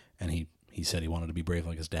he said he wanted to be brave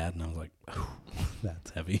like his dad, and I was like, oh, that's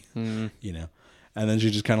heavy, And then she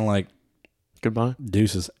just kind of goodbye,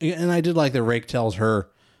 deuces. And I did like that Rake tells her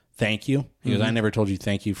thank you. He goes, I never told you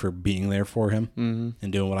thank you for being there for him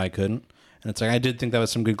and doing what I couldn't. And it's I did think that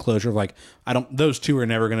was some good closure of those two are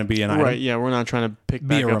never going to be an item. Right, yeah, we're not trying to pick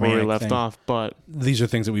back up where we left off, but these are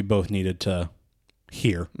things that we both needed to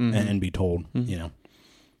hear and be told, and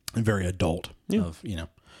very adult of,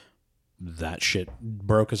 that shit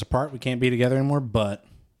broke us apart. We can't be together anymore, but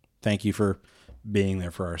thank you for being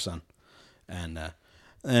there for our son.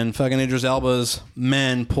 And fucking Idris Elba's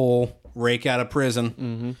men pull Rake out of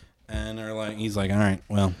prison, and they're he's all right,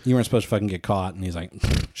 well, you weren't supposed to fucking get caught. And he's like,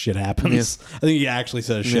 shit happens. Yeah. I think he actually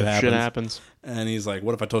says shit happens. Shit happens. And he's like,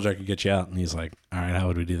 what if I told you I could get you out? And he's like, all right, how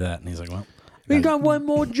would we do that? And he's like, well, we got one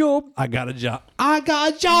more job. I got a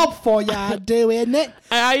job for you, doing it.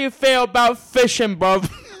 How you feel about fishing, bruv?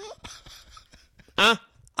 Yeah.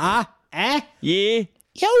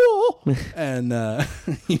 Yo. And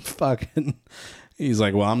he's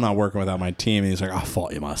like, well, I'm not working without my team. And he's like, I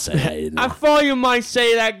thought you might say that. I thought you might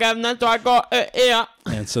say that, Governor, so I got here.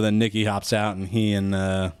 And so then Nikki hops out, and he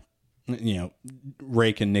and,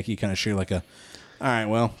 Rake and Nikki kind of share all right,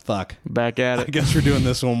 well, fuck. Back at it. I guess we're doing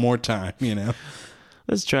this one more time,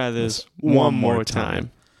 Let's try this one more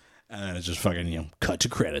time. And then it's just fucking, cut to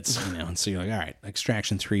credits, And so you're like, all right,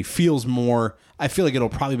 Extraction 3 feels more, I feel like it'll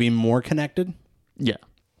probably be more connected. Yeah.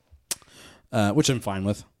 Which I'm fine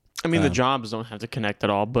with. I mean, the jobs don't have to connect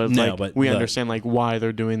at all, but we understand why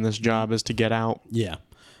they're doing this job is to get out. Yeah.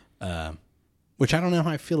 Which I don't know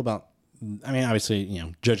how I feel about, I mean,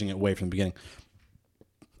 obviously, judging it away from the beginning,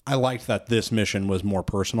 I liked that this mission was more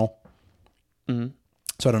personal. Mm-hmm.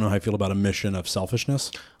 So I don't know how I feel about a mission of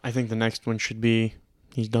selfishness. I think the next one should be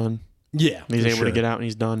he's done. Yeah, he's able to get out and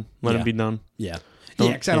he's done. Let him be done. Yeah,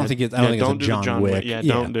 because I don't think it's a John Wick. Yeah,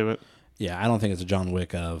 don't do it. Yeah, I don't think it's a John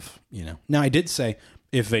Wick of Now I did say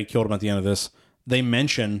if they killed him at the end of this, they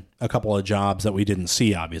mention a couple of jobs that we didn't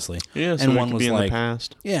see, obviously. Yeah, so and one was in the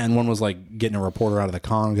past. Yeah, and one was getting a reporter out of the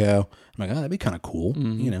Congo. I'm like, oh, that'd be kind of cool,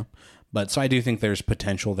 But so I do think there's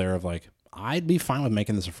potential there of I'd be fine with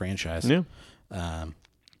making this a franchise. Yeah.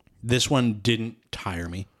 This one didn't tire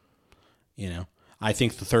me. I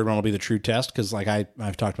think the third one will be the true test because,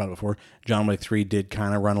 I've talked about it before, John Wick 3 did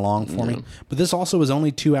kind of run long for me. But this also was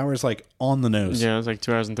only 2 hours, on the nose. Yeah, it was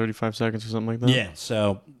 2 hours and 35 seconds or something like that. Yeah,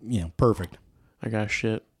 so, perfect. I got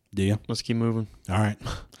shit. Do you? Let's keep moving. All right.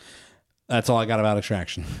 That's all I got about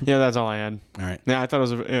Extraction. Yeah, that's all I had. All right. Yeah, I thought it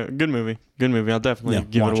was a good movie. Good movie. I'll definitely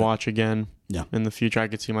give it a watch again. Yeah. In the future, I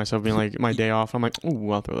could see myself being my day off. I'm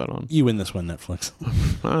ooh, I'll throw that on. You win this one, Netflix.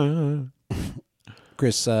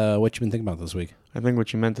 Chris, what you been thinking about this week? I think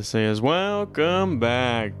what you meant to say is, welcome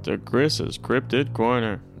back to Chris's Cryptid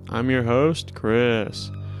Corner. I'm your host,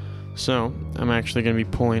 Chris. So, I'm actually going to be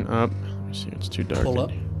pulling up. Let me see, it's too dark.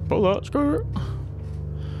 Pull up. Skirt.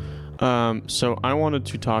 So, I wanted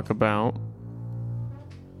to talk about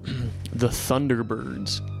the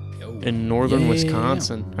Thunderbirds in northern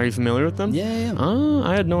Wisconsin. Are you familiar with them? Yeah.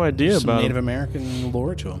 I had no idea about Native American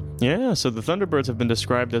lore to them. Yeah, so the Thunderbirds have been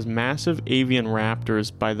described as massive avian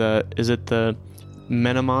raptors by the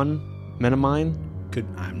Menominee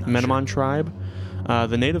tribe.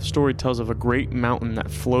 The native story tells of a great mountain that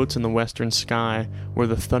floats in the western sky where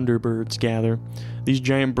the Thunderbirds gather. These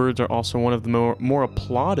giant birds are also one of the more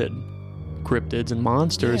applauded cryptids and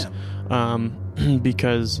monsters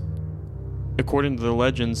because according to the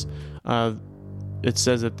legends, it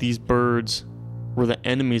says that these birds were the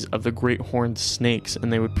enemies of the great horned snakes,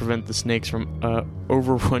 and they would prevent the snakes from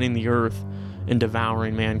overrunning the earth and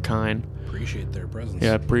devouring mankind. Appreciate their presence.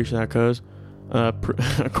 Yeah, appreciate that, cuz.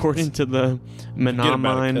 According to the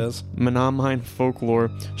Menominee folklore,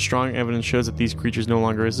 strong evidence shows that these creatures no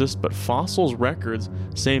longer exist, but fossils records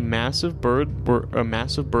say massive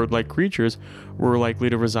bird-like creatures were likely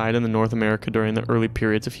to reside in North America during the early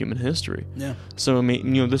periods of human history. Yeah. So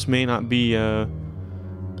this may not be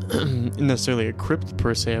necessarily a crypt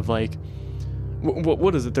per se of like.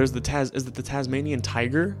 What is it? There's is it the Tasmanian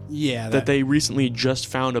tiger? Yeah. That they recently just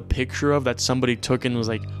found a picture of that somebody took and was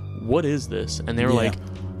like, what is this? And they were like,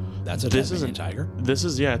 that's a Tasmanian tiger. This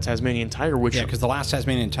is, a Tasmanian tiger. Which, because the last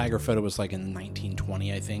Tasmanian tiger photo was like in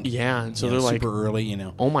 1920, I think. Yeah, and so they're like super early,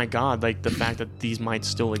 oh my god, like the fact that these might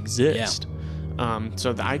still exist. Yeah.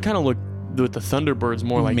 So I kind of look with the Thunderbirds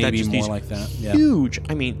more like maybe that. Just more like that. Yeah. Huge.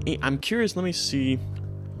 I mean, I'm curious. Let me see.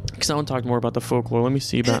 Because I want to talk more about the folklore. Let me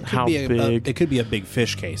see about how big. It could be a big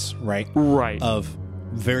fish case, right? Right. Of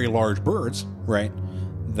very large birds, right?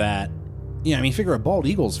 That, figure a bald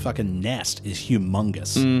eagle's fucking nest is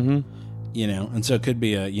humongous. Mm-hmm. And so it could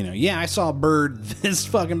be I saw a bird this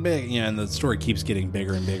fucking big, and the story keeps getting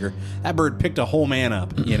bigger and bigger. That bird picked a whole man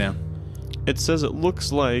up, It says it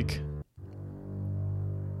looks like.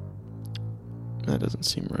 That doesn't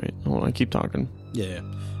seem right. Hold on, keep talking. Yeah.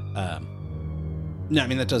 No,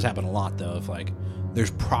 that does happen a lot, though, if,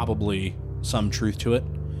 there's probably some truth to it,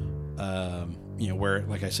 where,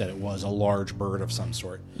 like I said, it was a large bird of some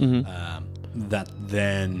sort, that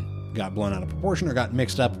then got blown out of proportion or got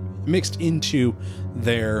mixed into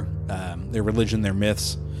their religion, their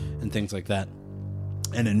myths, and things like that.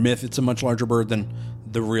 And in myth, it's a much larger bird than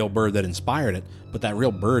the real bird that inspired it, but that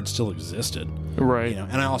real bird still existed. Right.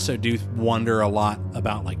 And I also do wonder a lot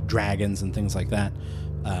about, dragons and things like that.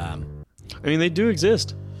 They do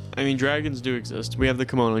exist. Dragons do exist. We have the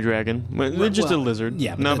Komodo dragon. They're just a lizard.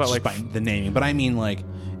 Yeah, but not about by the naming. But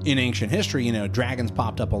in ancient history, dragons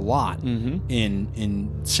popped up a lot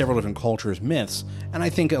in several different cultures, myths, and I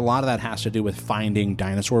think a lot of that has to do with finding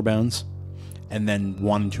dinosaur bones and then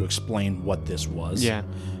wanting to explain what this was. Yeah.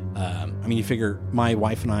 You figure my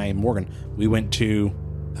wife and I, Morgan, we went to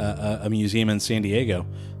a museum in San Diego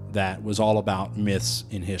that was all about myths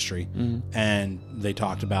in history, and they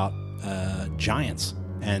talked about giants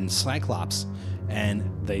and cyclops, and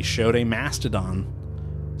they showed a mastodon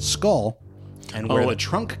skull, and where the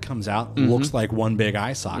trunk comes out looks like one big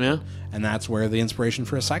eye socket, and that's where the inspiration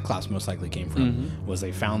for a cyclops most likely came from. Was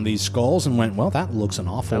they found these skulls and went, well, that looks an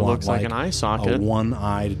awful lot looks like an eye socket, a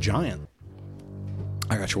one-eyed giant.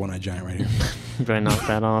 I got your one-eyed giant right here. Did I knock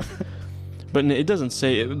that off? But it doesn't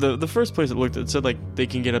say the first place it looked. It said they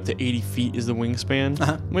can get up to 80 feet is the wingspan.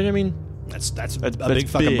 Which that's a big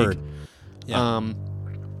fucking bird. Yeah.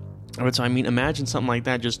 But so imagine something like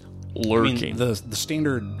that just lurking. The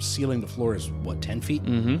standard ceiling to floor is what, 10 feet?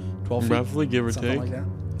 12 feet, roughly, give or something take. Like that.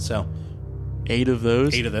 So 8 of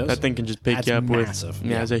those. That thing can just pick you up massive.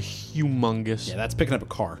 with. Yeah, it's a humongous. Yeah, that's picking up a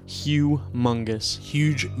car. Humongous.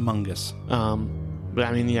 Huge-mongous. But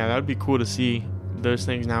that would be cool to see those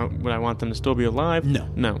things. Now, would I want them to still be alive?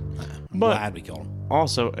 No. I'm glad we killed them.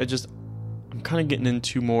 Also, I'm kind of getting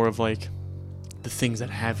into more of the things that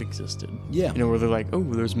have existed. Yeah. Where they're like, oh,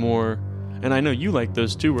 there's more. And I know you like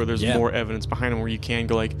those too, where there's more evidence behind them, where you can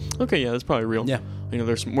go okay, yeah, that's probably real. Yeah.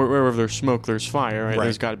 There's wherever there's smoke, there's fire, right?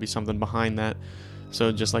 There's got to be something behind that.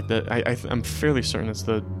 So just like I'm fairly certain it's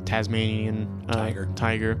the Tasmanian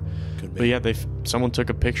tiger. Could be. But yeah, someone took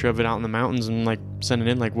a picture of it out in the mountains and sent it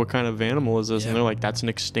in. What kind of animal is this? Yeah. And they're like, that's an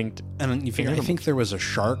extinct. And you figure, I think there was a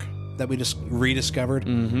shark that we just rediscovered,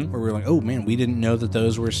 where we were like, oh man, we didn't know that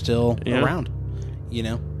those were still around.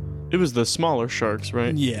 It was the smaller sharks,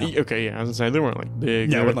 right? Yeah. Okay, yeah. I was gonna say they weren't big.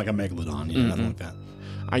 Yeah, it wasn't like a megalodon, nothing like that.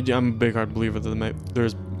 I'm a big hard believer that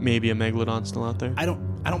there's maybe a megalodon still out there. I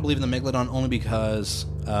don't believe in the megalodon only because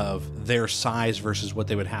of their size versus what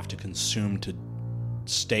they would have to consume to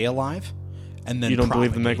stay alive, and then you don't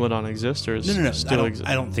believe the megalodon exists, or no, still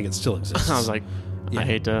I don't think it still exists. I was like, I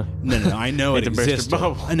hate to. No. I know it existed.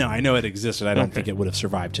 I know it existed. I don't think it would have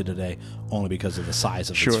survived to today, only because of the size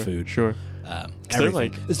of its food. Sure.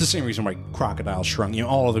 It's the same reason why crocodiles shrunk.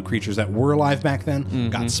 All of the creatures that were alive back then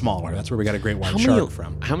got smaller. That's where we got a great white shark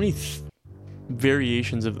from. How many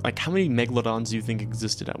variations of how many megalodons do you think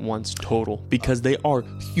existed at once total? Because they are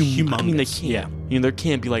humongous. They can't. Yeah. There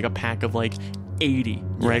can't be a pack of 80,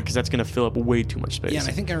 right? Because that's going to fill up way too much space. Yeah, and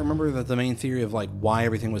I think I remember that the main theory of why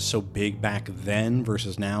everything was so big back then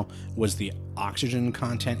versus now was the oxygen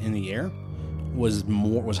content in the air was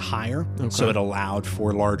higher, so it allowed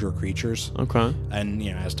for larger creatures. Okay. And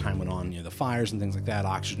as time went on, the fires and things like that,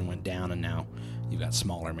 oxygen went down, and now you've got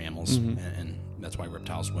smaller mammals, and that's why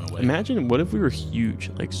reptiles went away. Imagine what if we were huge,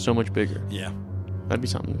 so much bigger. Yeah, that'd be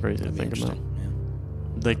something crazy to think about.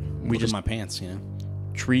 Yeah. we just my pants,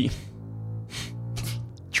 trees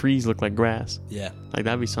look like grass. Yeah, like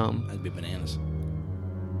that'd be something. That'd be bananas.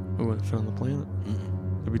 We wouldn't fit on the planet.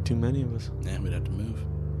 There'd be too many of us. Yeah, we'd have to move.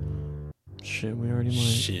 Shit, we already might.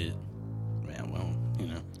 Shit. Yeah, well,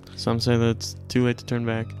 Some say that it's too late to turn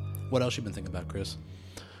back. What else you been thinking about, Chris?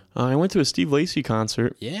 I went to a Steve Lacy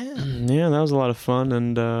concert. Yeah. Yeah, that was a lot of fun.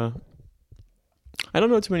 And I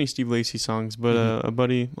don't know too many Steve Lacy songs, but a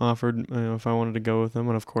buddy offered if I wanted to go with him.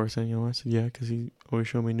 And of course, I said yeah, because he always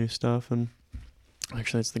showed me new stuff. And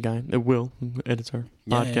actually, it's the guy, Will, who edits our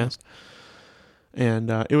podcast. Yeah.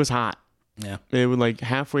 And it was hot. Yeah. It was like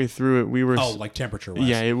halfway through it, we were... Oh, like temperature-wise.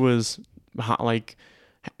 Yeah, it was hot, like...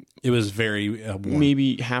 It was very warm.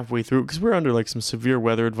 Maybe halfway through, because we were under like some severe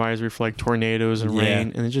weather advisory for like tornadoes and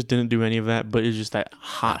rain, and it just didn't do any of that, but it's just that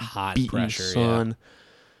hot pressure, sun.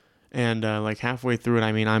 Yeah. And like halfway through it,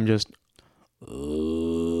 I'm just...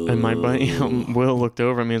 And my buddy, Will, looked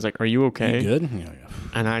over at me and was like, "Are you okay?" You good? Yeah.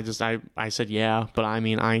 And I said, yeah, but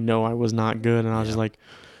I know I was not good, and I was just like...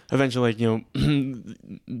 Eventually,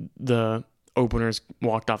 the openers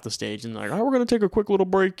walked off the stage and they're like, "Oh, we're going to take a quick little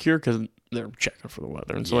break here," because they're checking for the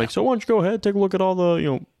weather. And so so why don't you go ahead, take a look at all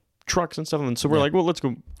the, trucks and stuff. And so we're like, well, let's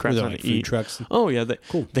go grab something to eat. Trucks. Oh, yeah.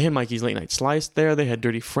 They had Mikey's Late Night Slice there. They had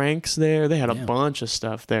Dirty Frank's there. They had a bunch of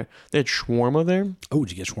stuff there. They had shawarma there. Oh,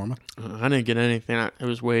 did you get shawarma? I didn't get anything. It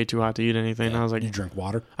was way too hot to eat anything. I was like... You drink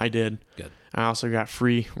water? I did. Good. I also got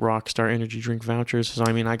free Rockstar energy drink vouchers. So,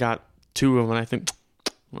 I got 2 of them, and I think...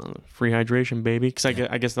 Well, free hydration, baby. Because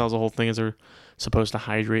I guess that was the whole thing, is they're supposed to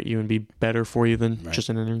hydrate you and be better for you than just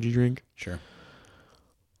an energy drink. Sure.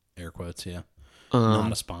 Air quotes, yeah.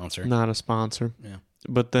 Not a sponsor. Not a sponsor. Yeah.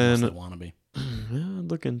 But then... Unless they want to be. Yeah,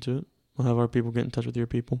 look into it. We'll have our people get in touch with your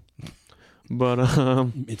people. But...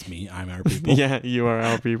 It's me. I'm our people. Yeah, you are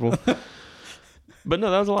our people. But no,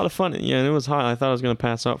 that was a lot of fun. Yeah, and it was hot. I thought I was going to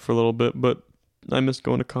pass out for a little bit, but I missed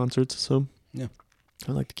going to concerts, so... Yeah.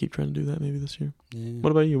 I'd like to keep trying to do that maybe this year. Yeah. What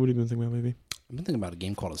about you? What have you been thinking about, maybe? I've been thinking about a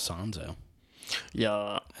game called Asanzo.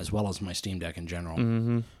 Yeah. As well as my Steam Deck in general.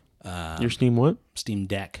 Mm-hmm. Your Steam what? Steam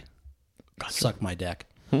Deck. Gotcha. Suck my deck.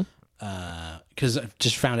 Because I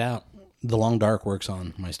just found out The Long Dark works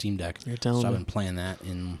on my Steam Deck. You're telling me. So I've been playing that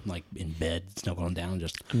in bed, snuggled down,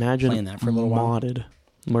 just imagine playing that for a little while. Modded,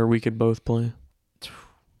 where we could both play.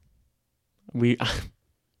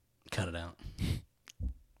 Cut it out.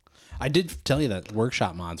 I did tell you that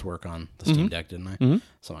workshop mods work on the Steam Deck, didn't I? Mm-hmm.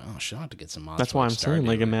 So I'm like, oh shit, I have to get some mods. That's why I'm saying,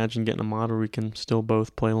 imagine getting a mod where we can still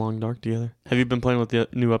both play Long Dark together. Have you been playing with the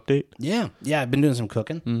new update? Yeah, I've been doing some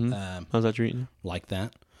cooking. Mm-hmm. How's that treating you? Like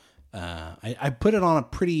that. I put it on a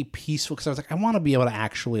pretty peaceful, because I was like, I want to be able to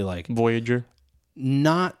actually Voyager.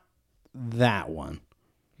 Not that one.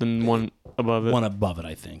 Then one above it. One above it,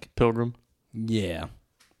 I think. Pilgrim. Yeah.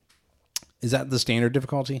 Is that the standard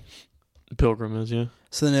difficulty? Pilgrim is, yeah.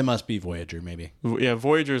 So then it must be Voyager, maybe. Yeah,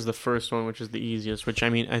 Voyager is the first one, which is the easiest, which, I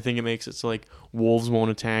think it makes it so, wolves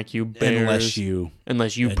won't attack you, bears... Unless you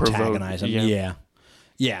antagonize provoke them.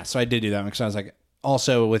 Yeah, so I did do that one, because I was like,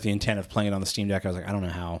 also with the intent of playing it on the Steam Deck, I was like, I don't know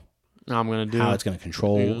how I'm going to do how it's going to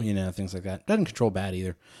control, things like that. It doesn't control bad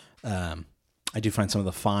either. I do find some of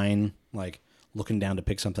the fine, looking down to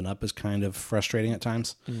pick something up is kind of frustrating at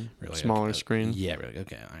times. Really, smaller screen. Yeah, really.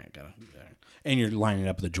 Okay, all right, got it. And you're lining it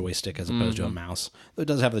up with a joystick as opposed to a mouse. Though it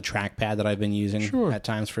does have the trackpad that I've been using at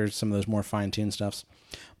times for some of those more fine-tuned stuffs.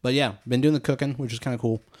 But yeah, been doing the cooking, which is kind of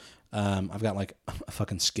cool. I've got a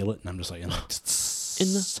fucking skillet, and I'm just in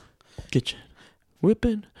the kitchen,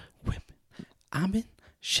 whipping. I've been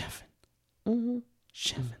chefing.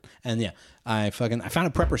 And yeah, I found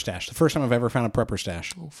a prepper stash. The first time I've ever found a prepper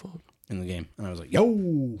stash. Oh fuck! In the game, and I was like,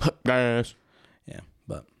 yo, guys. Yeah,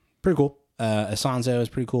 but pretty cool. Asanzo is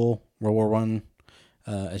pretty cool. World War I,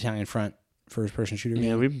 Italian front, first-person shooter game.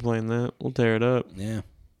 Yeah, we've been playing that. We'll tear it up. Yeah.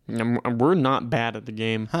 We're not bad at the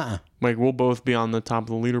game. We'll both be on the top of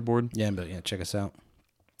the leaderboard. Yeah, but check us out.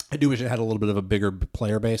 I do wish it had a little bit of a bigger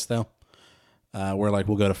player base, though, where,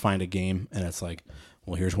 we'll go to find a game, and it's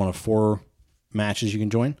well, here's one of 4 matches you can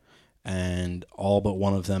join, and all but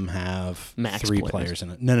one of them have max 3 players in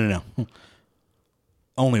it. No.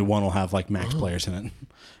 Only one will have, max players in it.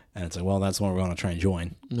 And it's well, that's the one we're going to try and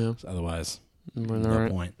join. Yeah. Otherwise, no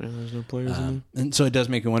point. Yeah, there's no players in there. And so it does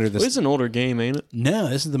make me wonder. This it's an older game, ain't it? No,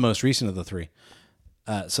 this is the most recent of the 3.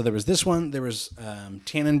 So there was this one. There was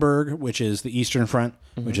Tannenberg, which is the Eastern Front,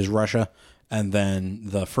 which is Russia, and then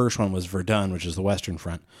the first one was Verdun, which is the Western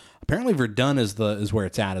Front. Apparently, Verdun is where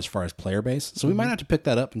it's at as far as player base. So we might have to pick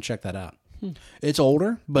that up and check that out. It's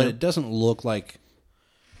older, but it doesn't look like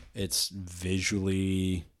it's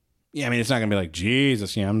visually. Yeah, it's not gonna be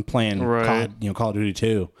Jesus. I'm playing Call of Duty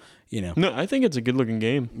 2. No, I think it's a good looking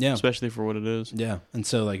game. Yeah. Especially for what it is. Yeah. And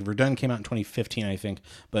so like Verdun came out in 2015, I think,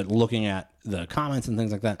 but looking at the comments and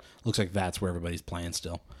things like that, looks like that's where everybody's playing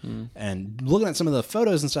still. And looking at some of the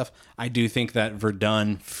photos and stuff, I do think that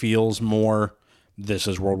Verdun feels more, this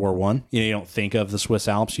is World War I. You don't think of the Swiss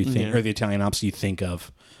Alps, you think, or the Italian Alps, you think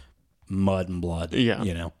of mud and blood.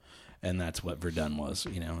 Yeah. And that's what Verdun was,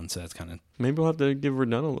 and so that's kind of... Maybe we'll have to give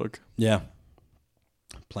Verdun a look. Yeah.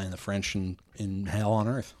 Playing the French in hell on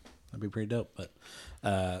earth. That'd be pretty dope. But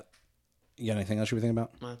you got anything else you were thinking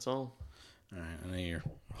about? That's all. All right. I know you're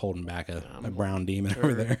holding back a brown demon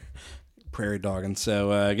over there. Prairie dog. And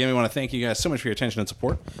so, again, we want to thank you guys so much for your attention and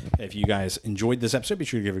support. If you guys enjoyed this episode, be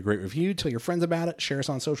sure to give a great review. Tell your friends about it. Share us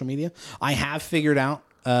on social media. I have figured out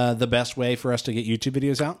the best way for us to get YouTube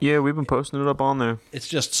videos out. Yeah, we've been posting it up on there. It's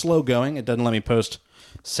just slow going. It doesn't let me post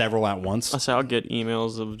several at once. I'll get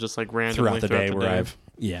emails of just like randomly throughout the day.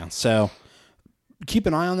 Yeah. So keep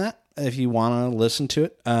an eye on that if you want to listen to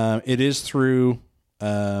it. It is through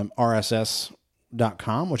RSS.com,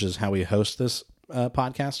 which is how we host this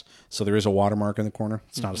podcast. So there is a watermark in the corner.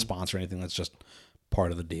 It's not a sponsor or anything. That's just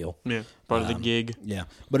part of the deal. Yeah, part of the gig. Yeah,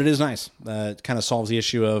 but it is nice. It kind of solves the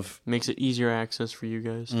issue of... Makes it easier access for you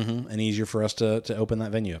guys. And easier for us to open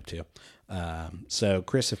that venue up to. So,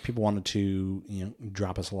 Chris, if people wanted to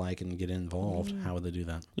drop us a like and get involved, how would they do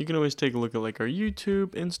that? You can always take a look at like our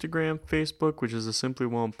YouTube, Instagram, Facebook, which is the Simply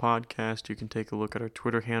Whelmed podcast. You can take a look at our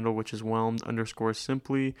Twitter handle, which is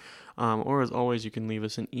whelmed_simply. Or as always, you can leave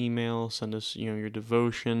us an email, send us your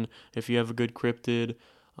devotion. If you have a good cryptid,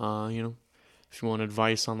 if you want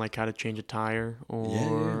advice on like how to change a tire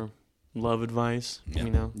or love advice, you're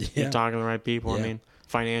talking to the right people. I mean,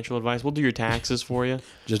 financial advice. We'll do your taxes for you.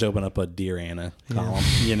 Just open up a Dear Anna column,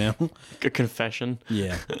 A confession.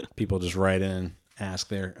 Yeah. People just write in and ask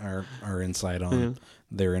our insight on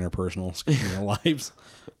their interpersonal lives.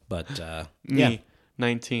 But, Me,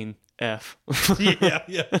 19F.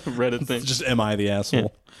 yeah. Reddit thing. Just am I the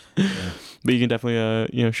asshole? Yeah. But you can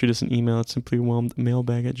definitely, shoot us an email at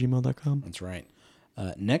simplywhelmedmailbag@gmail.com. That's right.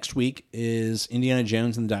 Next week is Indiana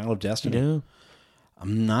Jones and the Dial of Destiny. Yeah.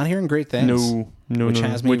 I'm not hearing great things. No.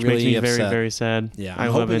 Has me which really makes me upset. very, very sad. Yeah,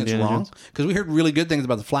 I'm hoping it's wrong. Because we heard really good things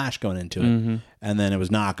about The Flash going into it, and then it was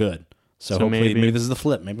not good. So hopefully maybe this is the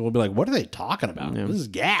flip. Maybe we'll be like, what are they talking about? Yeah. This is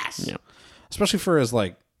gas. Yeah. Especially for as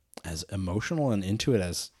emotional and into it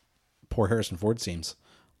as poor Harrison Ford seems.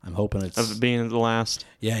 I'm hoping it's... Of it being the last.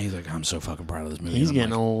 Yeah, he's like, I'm so fucking proud of this movie. He's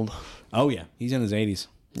getting old. Oh, yeah. He's in his 80s.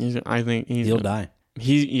 I think he'll die.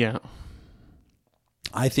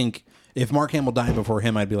 I think if Mark Hamill died before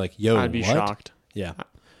him, I'd be like, yo, I'd be shocked. Yeah.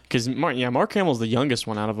 Because Mark Hamill's the youngest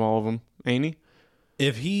one out of all of them, ain't he?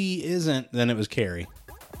 If he isn't, then it was Carrie.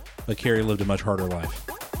 But Carrie lived a much harder life.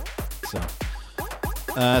 So,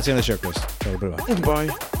 that's the end of the show, Chris. Bye.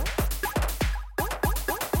 Bye.